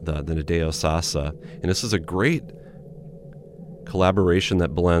 the Nadio Sasa. And this is a great collaboration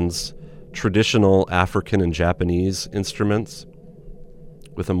that blends traditional African and Japanese instruments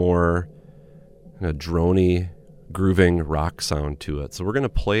with a more droney, grooving rock sound to it. So we're going to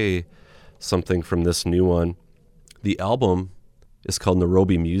play something from this new one. The album is called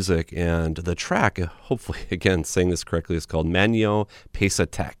Nairobi Music, and the track, hopefully again saying this correctly, is called Manyo Pesa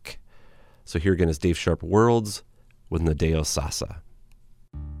Tech. So here again is Dave Sharp Worlds with Nadio Sasa.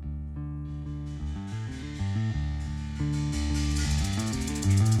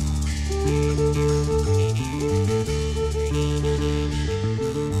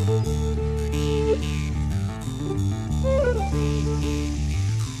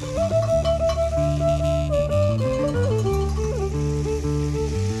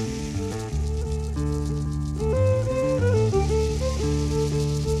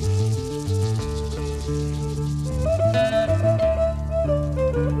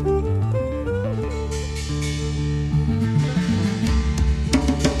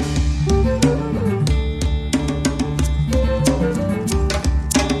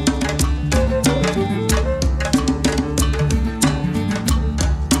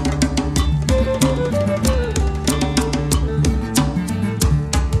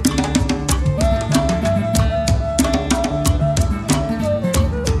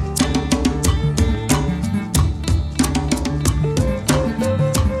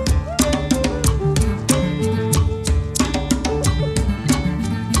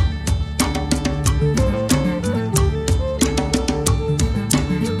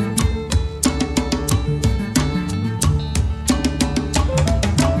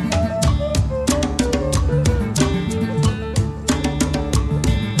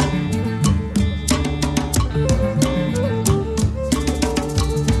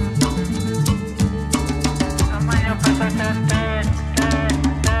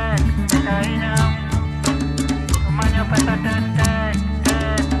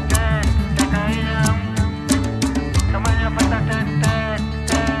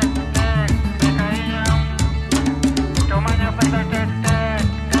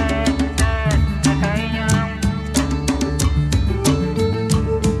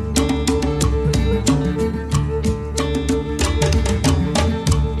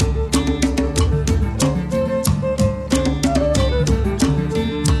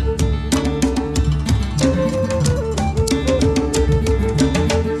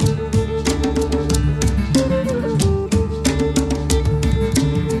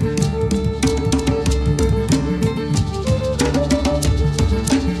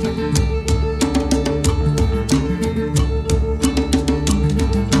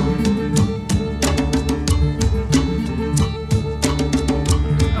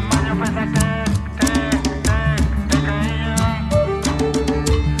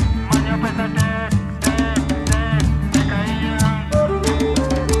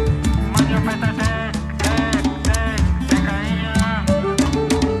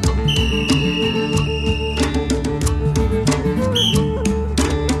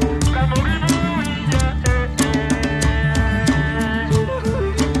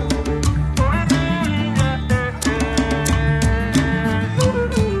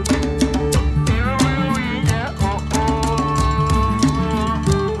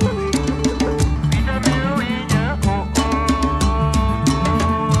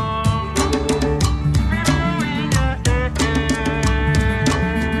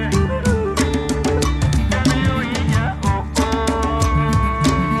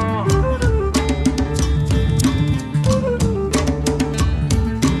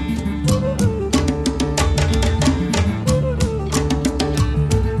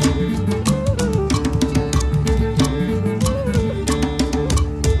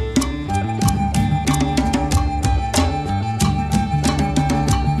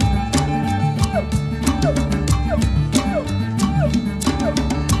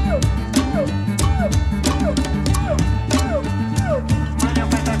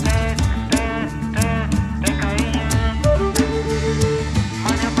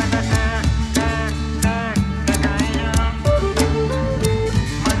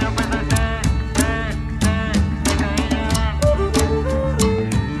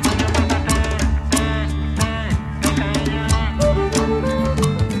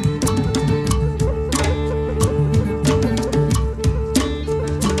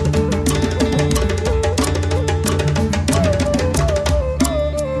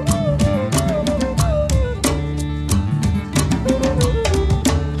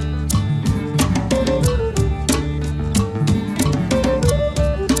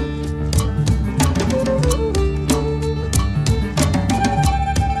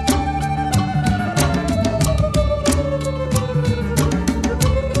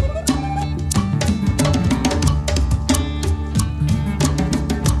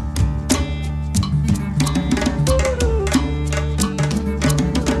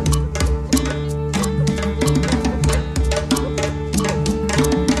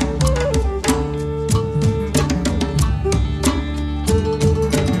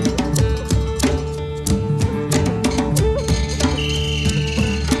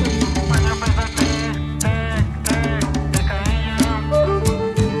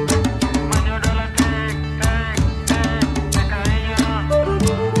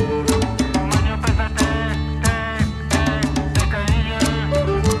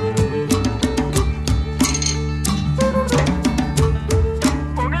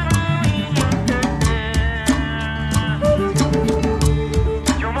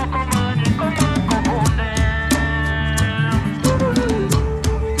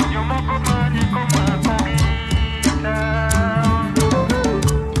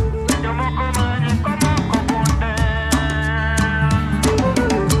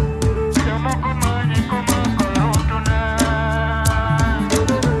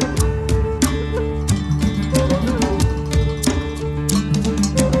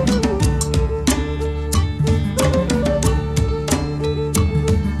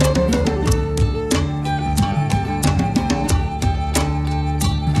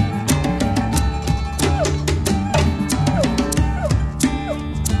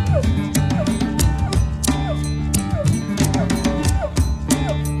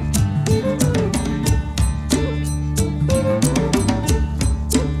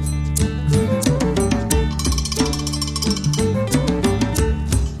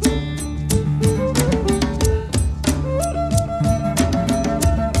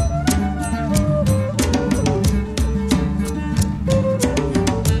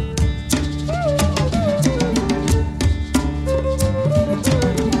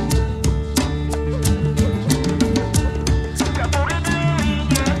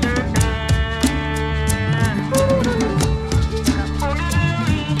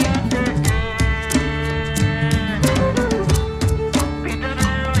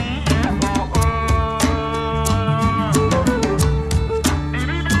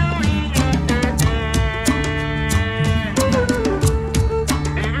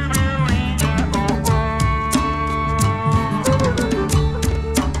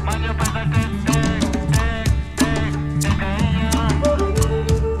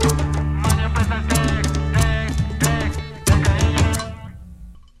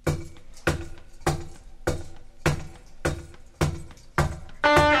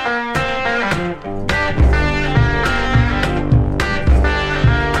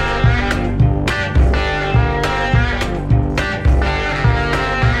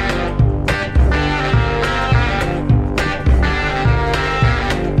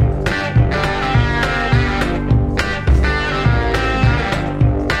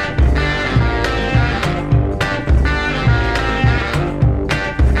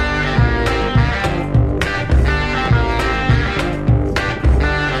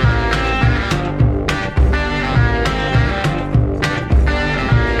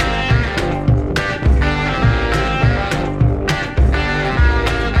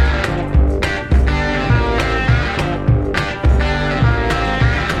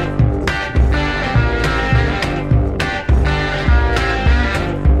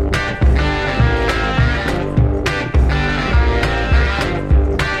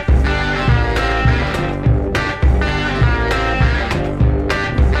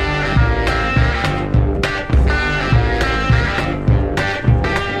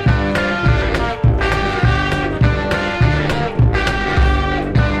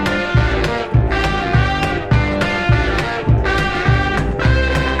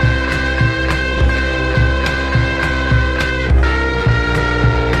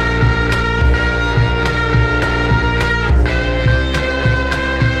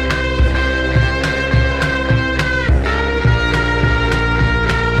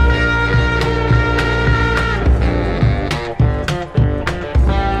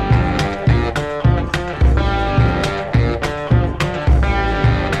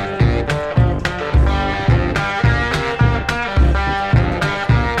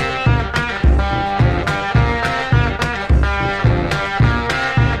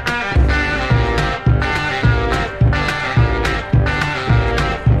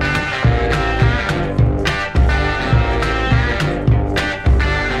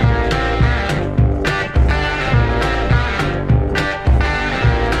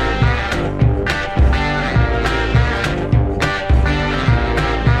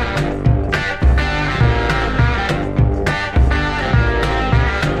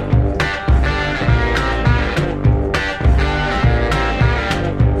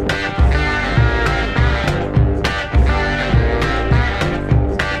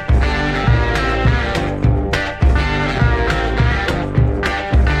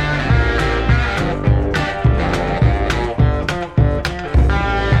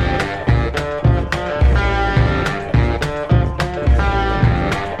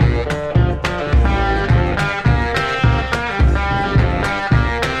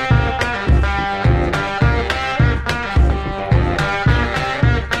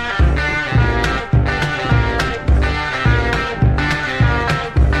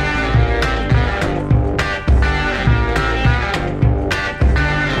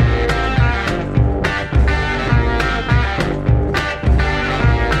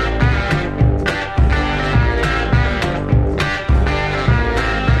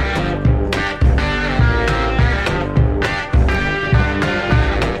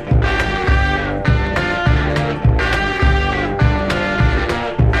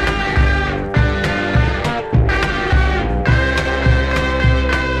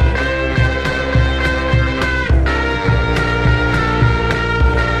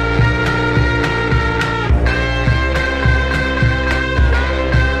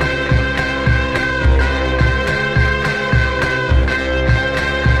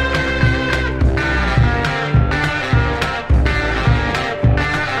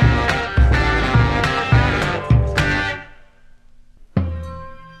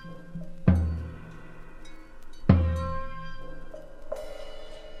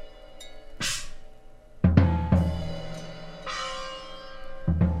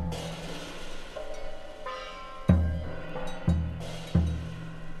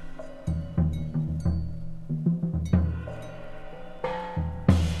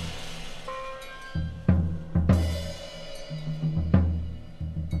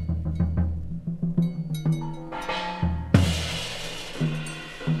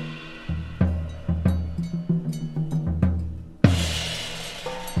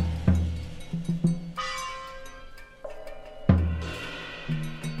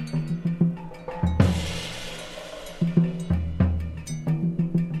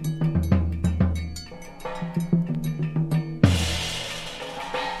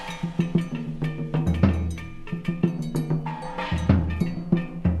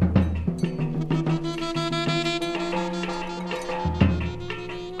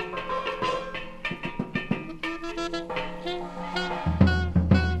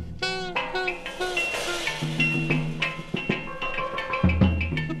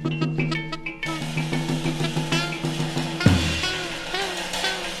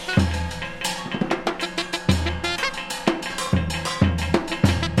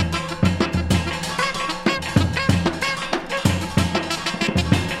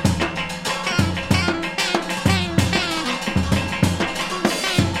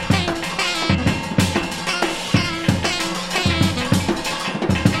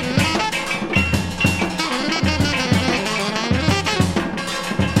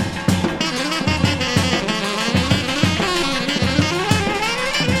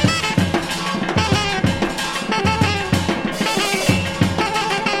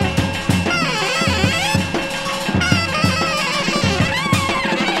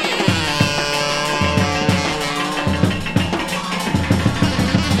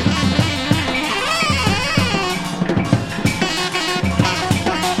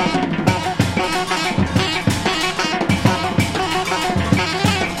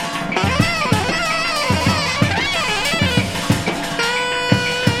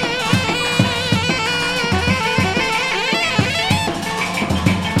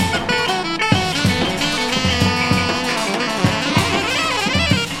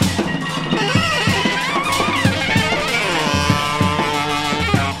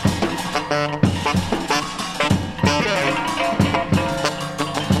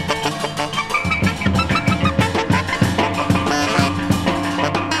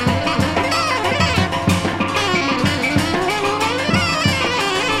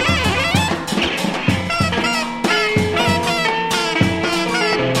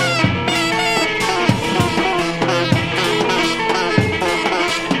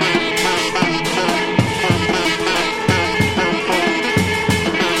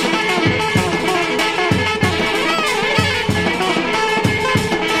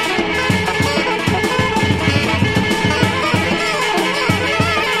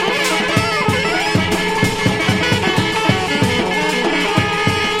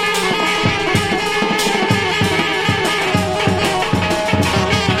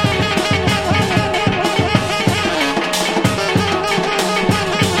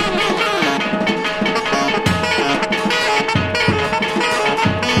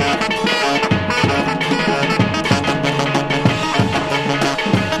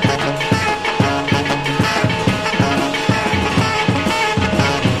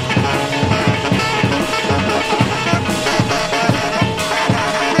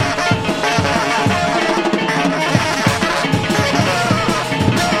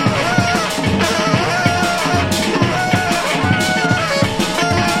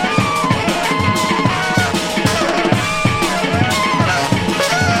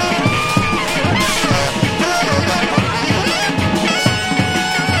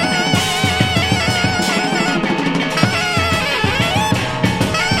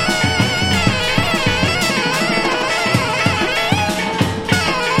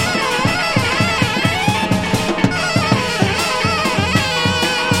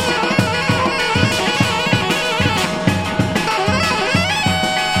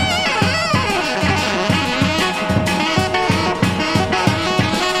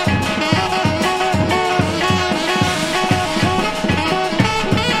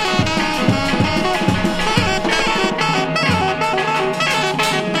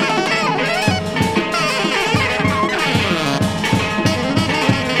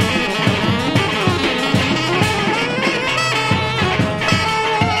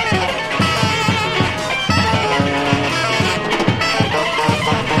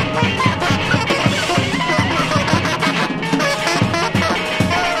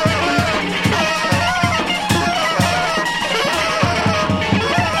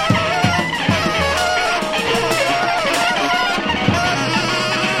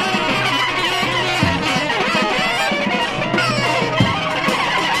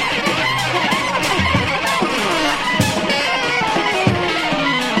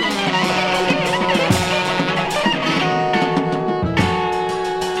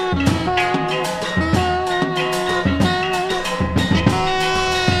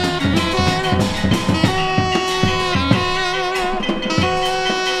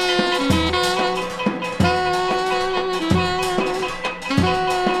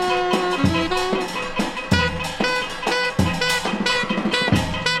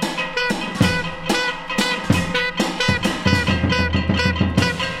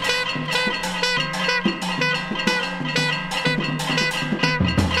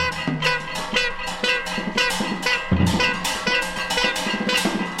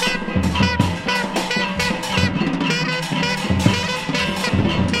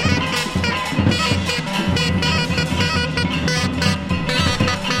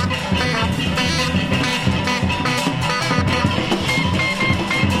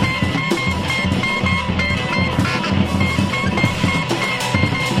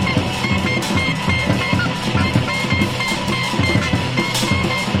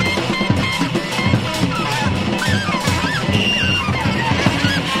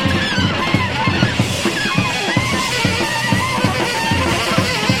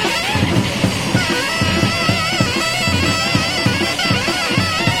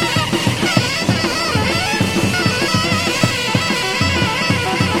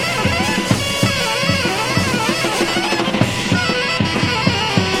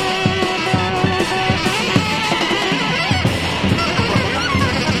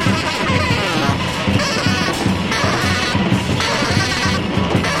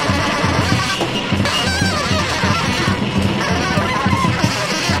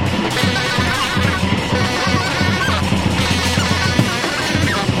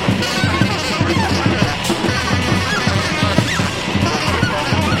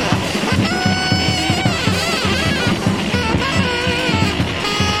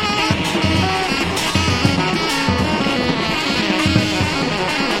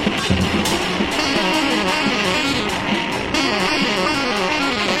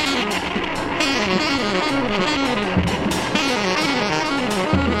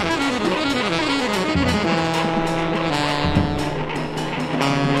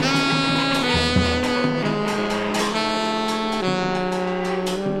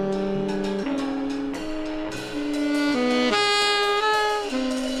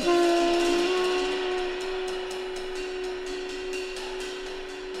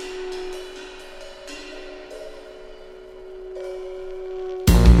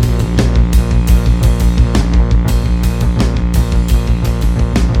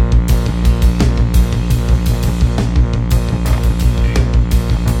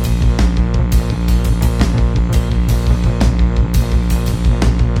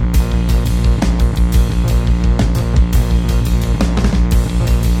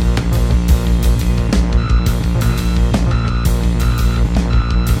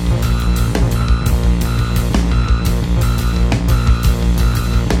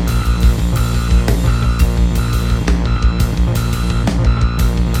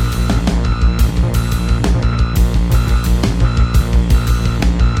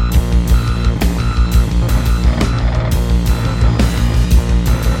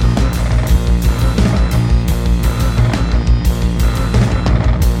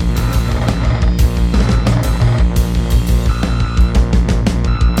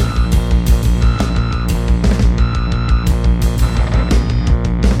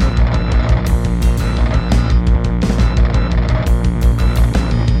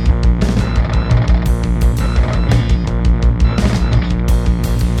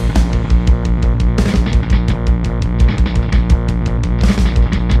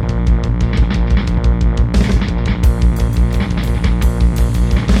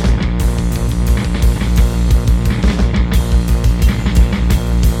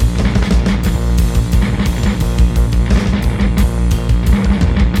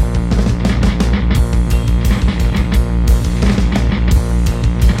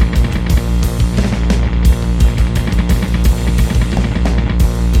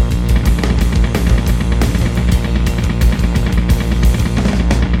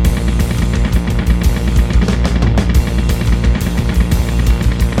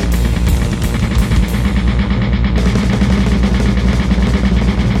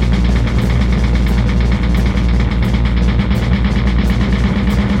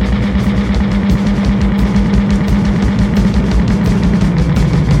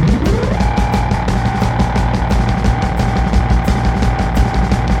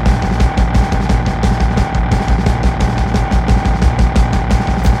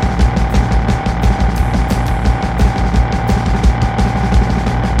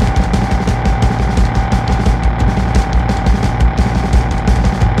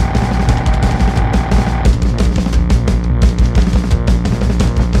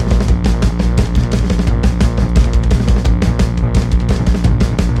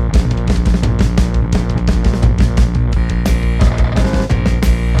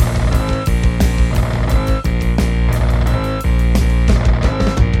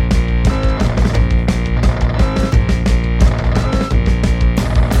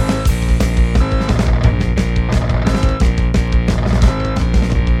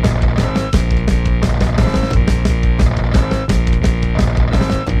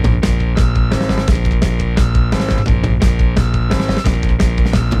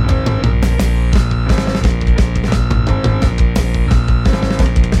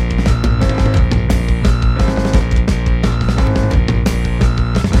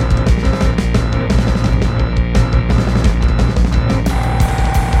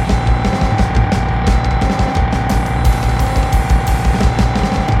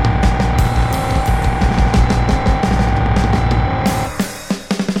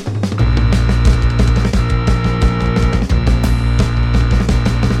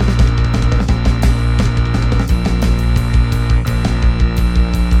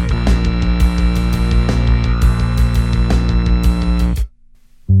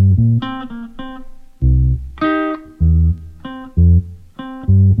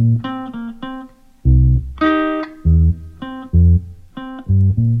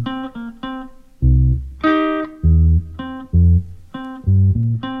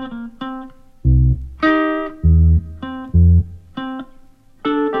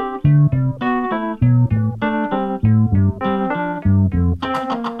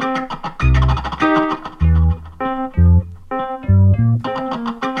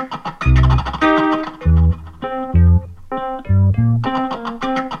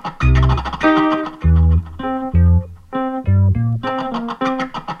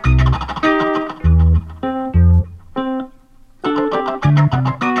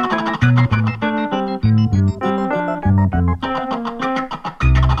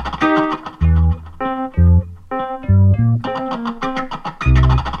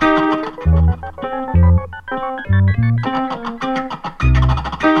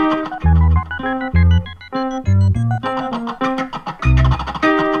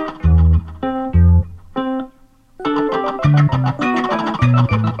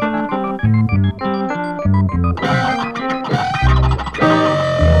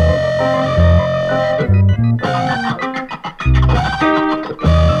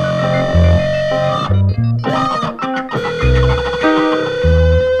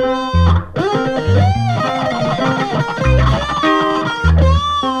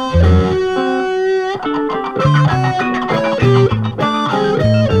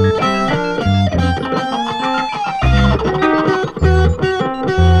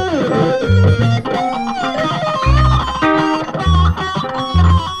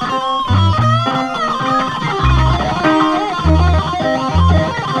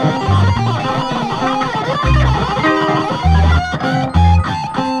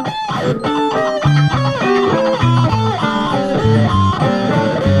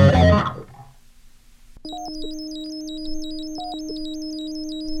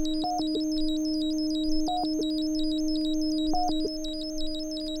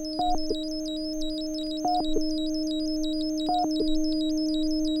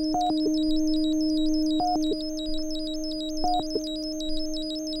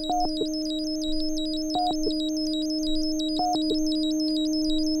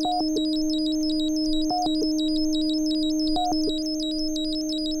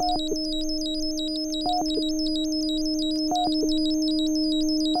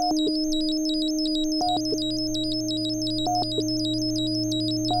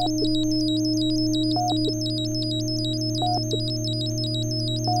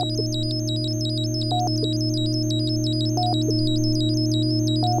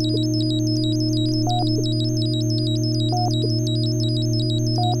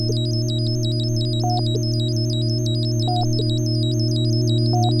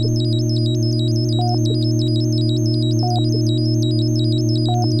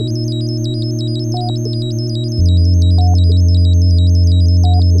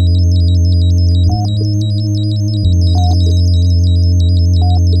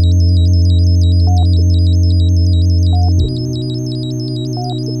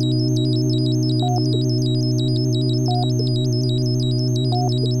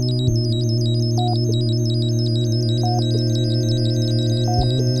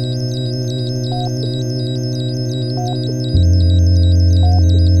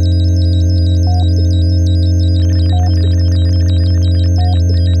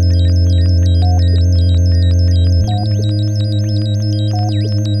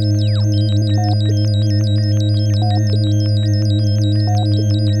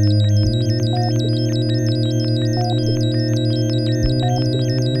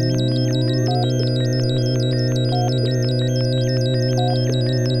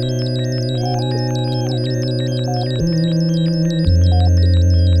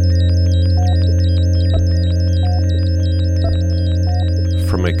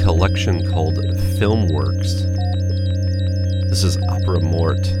 collection called Filmworks. This is Opera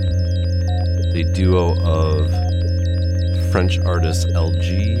Morte, the duo of French artists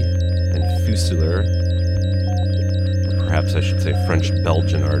LG and Fuselier. Perhaps I should say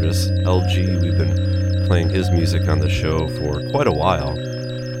French-Belgian artist. LG, we've been playing his music on the show for quite a while.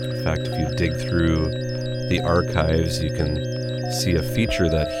 In fact, if you dig through the archives, you can see a feature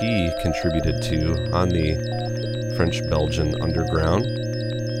that he contributed to on the French-Belgian underground.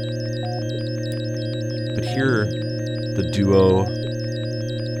 But here, the duo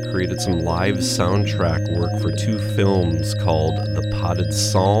created some live soundtrack work for two films called The Potted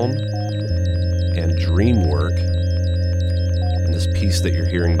Psalm and Dreamwork. And this piece that you're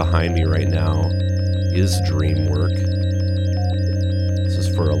hearing behind me right now is Dreamwork. This is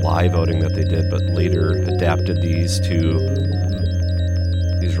for a live outing that they did, but later adapted these to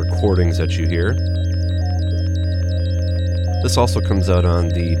these recordings that you hear. This also comes out on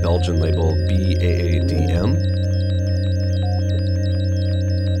the Belgian label BAADM.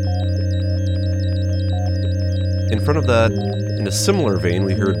 In front of that, in a similar vein,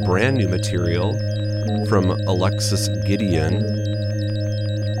 we heard brand new material from Alexis Gideon,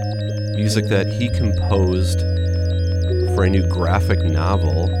 music that he composed for a new graphic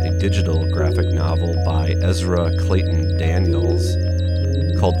novel, a digital graphic novel by Ezra Clayton Daniels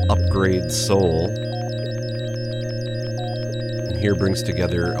called Upgrade Soul. And here brings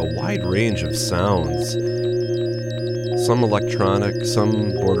together a wide range of sounds, some electronic,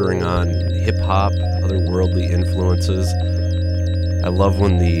 some bordering on hip-hop, other worldly influences. I love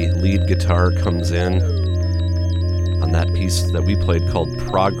when the lead guitar comes in on that piece that we played called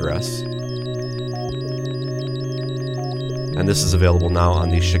Progress. And this is available now on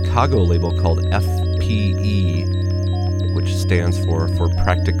the Chicago label called FPE, which stands for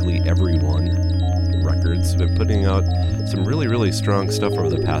Practically Everyone Records. We've been putting out some really, really strong stuff over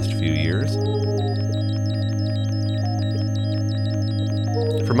the past few years.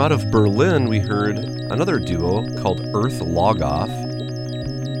 From out of Berlin, we heard another duo called Earth Logoff.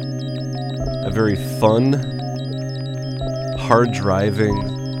 A very fun,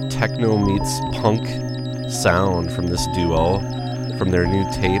 hard-driving, techno meets punk sound from this duo, from their new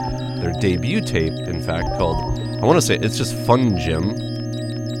tape, their debut tape, in fact, called, I want to say, it's just Fun Gym,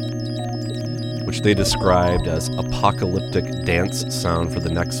 which they described as apocalyptic dance sound for the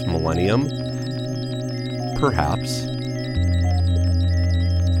next millennium. Perhaps.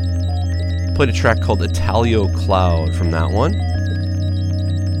 Played a track called Italio Cloud from that one.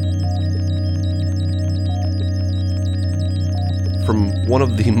 From one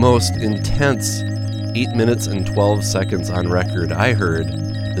of the most intense 8 minutes and 12 seconds on record I heard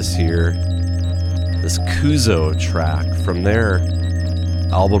this year, this Kuzo track from their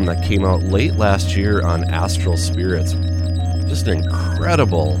album that came out late last year on Astral Spirits. Just an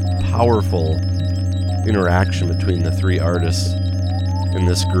incredible, powerful interaction between the three artists in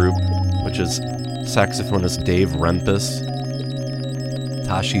this group, which is saxophonist Dave Rempis,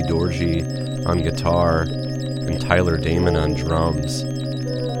 Tashi Dorji on guitar, and Tyler Damon on drums.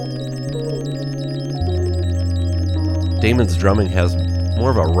 Damon's drumming has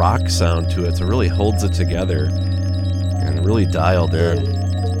more of a rock sound to it, so it really holds it together and really dialed in.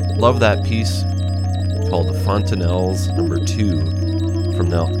 Love that piece called The Fontanelles No. 2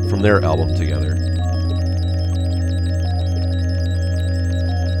 from their album together.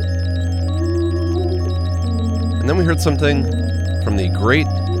 And then we heard something from the great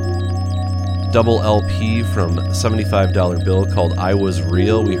double LP from $75 Bill called I Was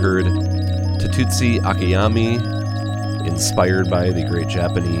Real. We heard Tatsushi Akiyami, inspired by the great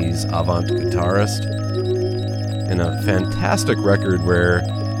Japanese avant guitarist, in a fantastic record where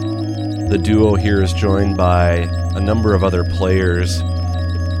the duo here is joined by a number of other players,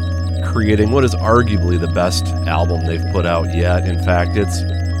 creating what is arguably the best album they've put out yet. In fact, it's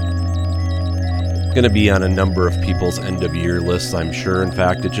going to be on a number of people's end-of-year lists, I'm sure. In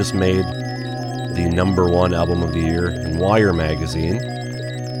fact, it just made the #1 album of the year in Wire magazine.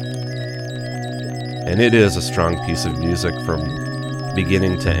 And it is a strong piece of music from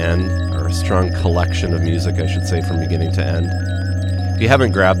beginning to end, or a strong collection of music, I should say, from beginning to end. If you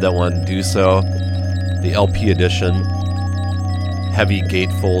haven't grabbed that one, do so. The LP edition, heavy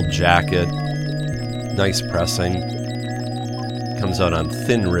gatefold jacket, nice pressing, comes out on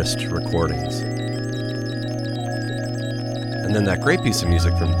Thin Wrist Recordings. And then that great piece of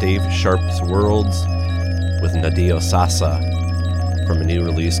music from Dave Sharp's Worlds with Nadeo Sasa from a new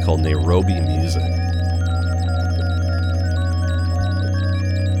release called Nairobi Music.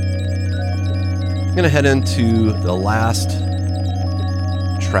 I'm going to head into the last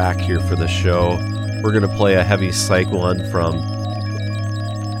track here for the show. We're going to play a heavy psych one from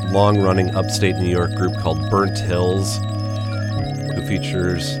long-running upstate New York group called Burnt Hills, who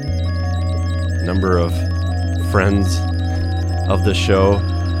features a number of friends of the show,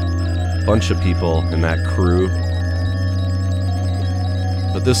 a bunch of people in that crew.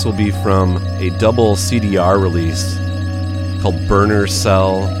 But this will be from a double CDR release called Burner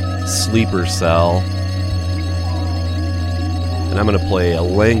Cell, Sleeper Cell. And I'm going to play a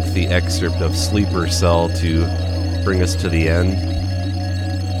lengthy excerpt of Sleeper Cell to bring us to the end.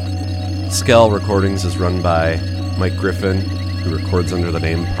 Skell Recordings is run by Mike Griffin, who records under the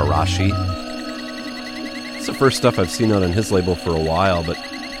name Parashi. It's the first stuff I've seen out on his label for a while, but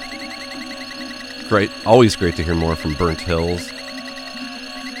great, always great to hear more from Burnt Hills.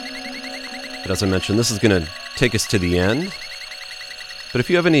 But as I mentioned, this is going to take us to the end. But if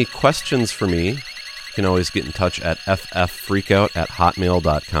you have any questions for me, you can always get in touch at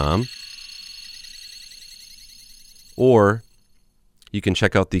fffreakout@hotmail.com. Or you can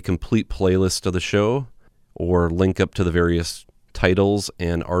check out the complete playlist of the show or link up to the various titles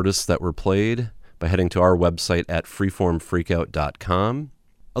and artists that were played by heading to our website at freeformfreakout.com.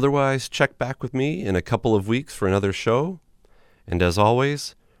 Otherwise, check back with me in a couple of weeks for another show. And as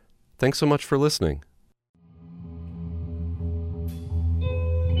always, thanks so much for listening.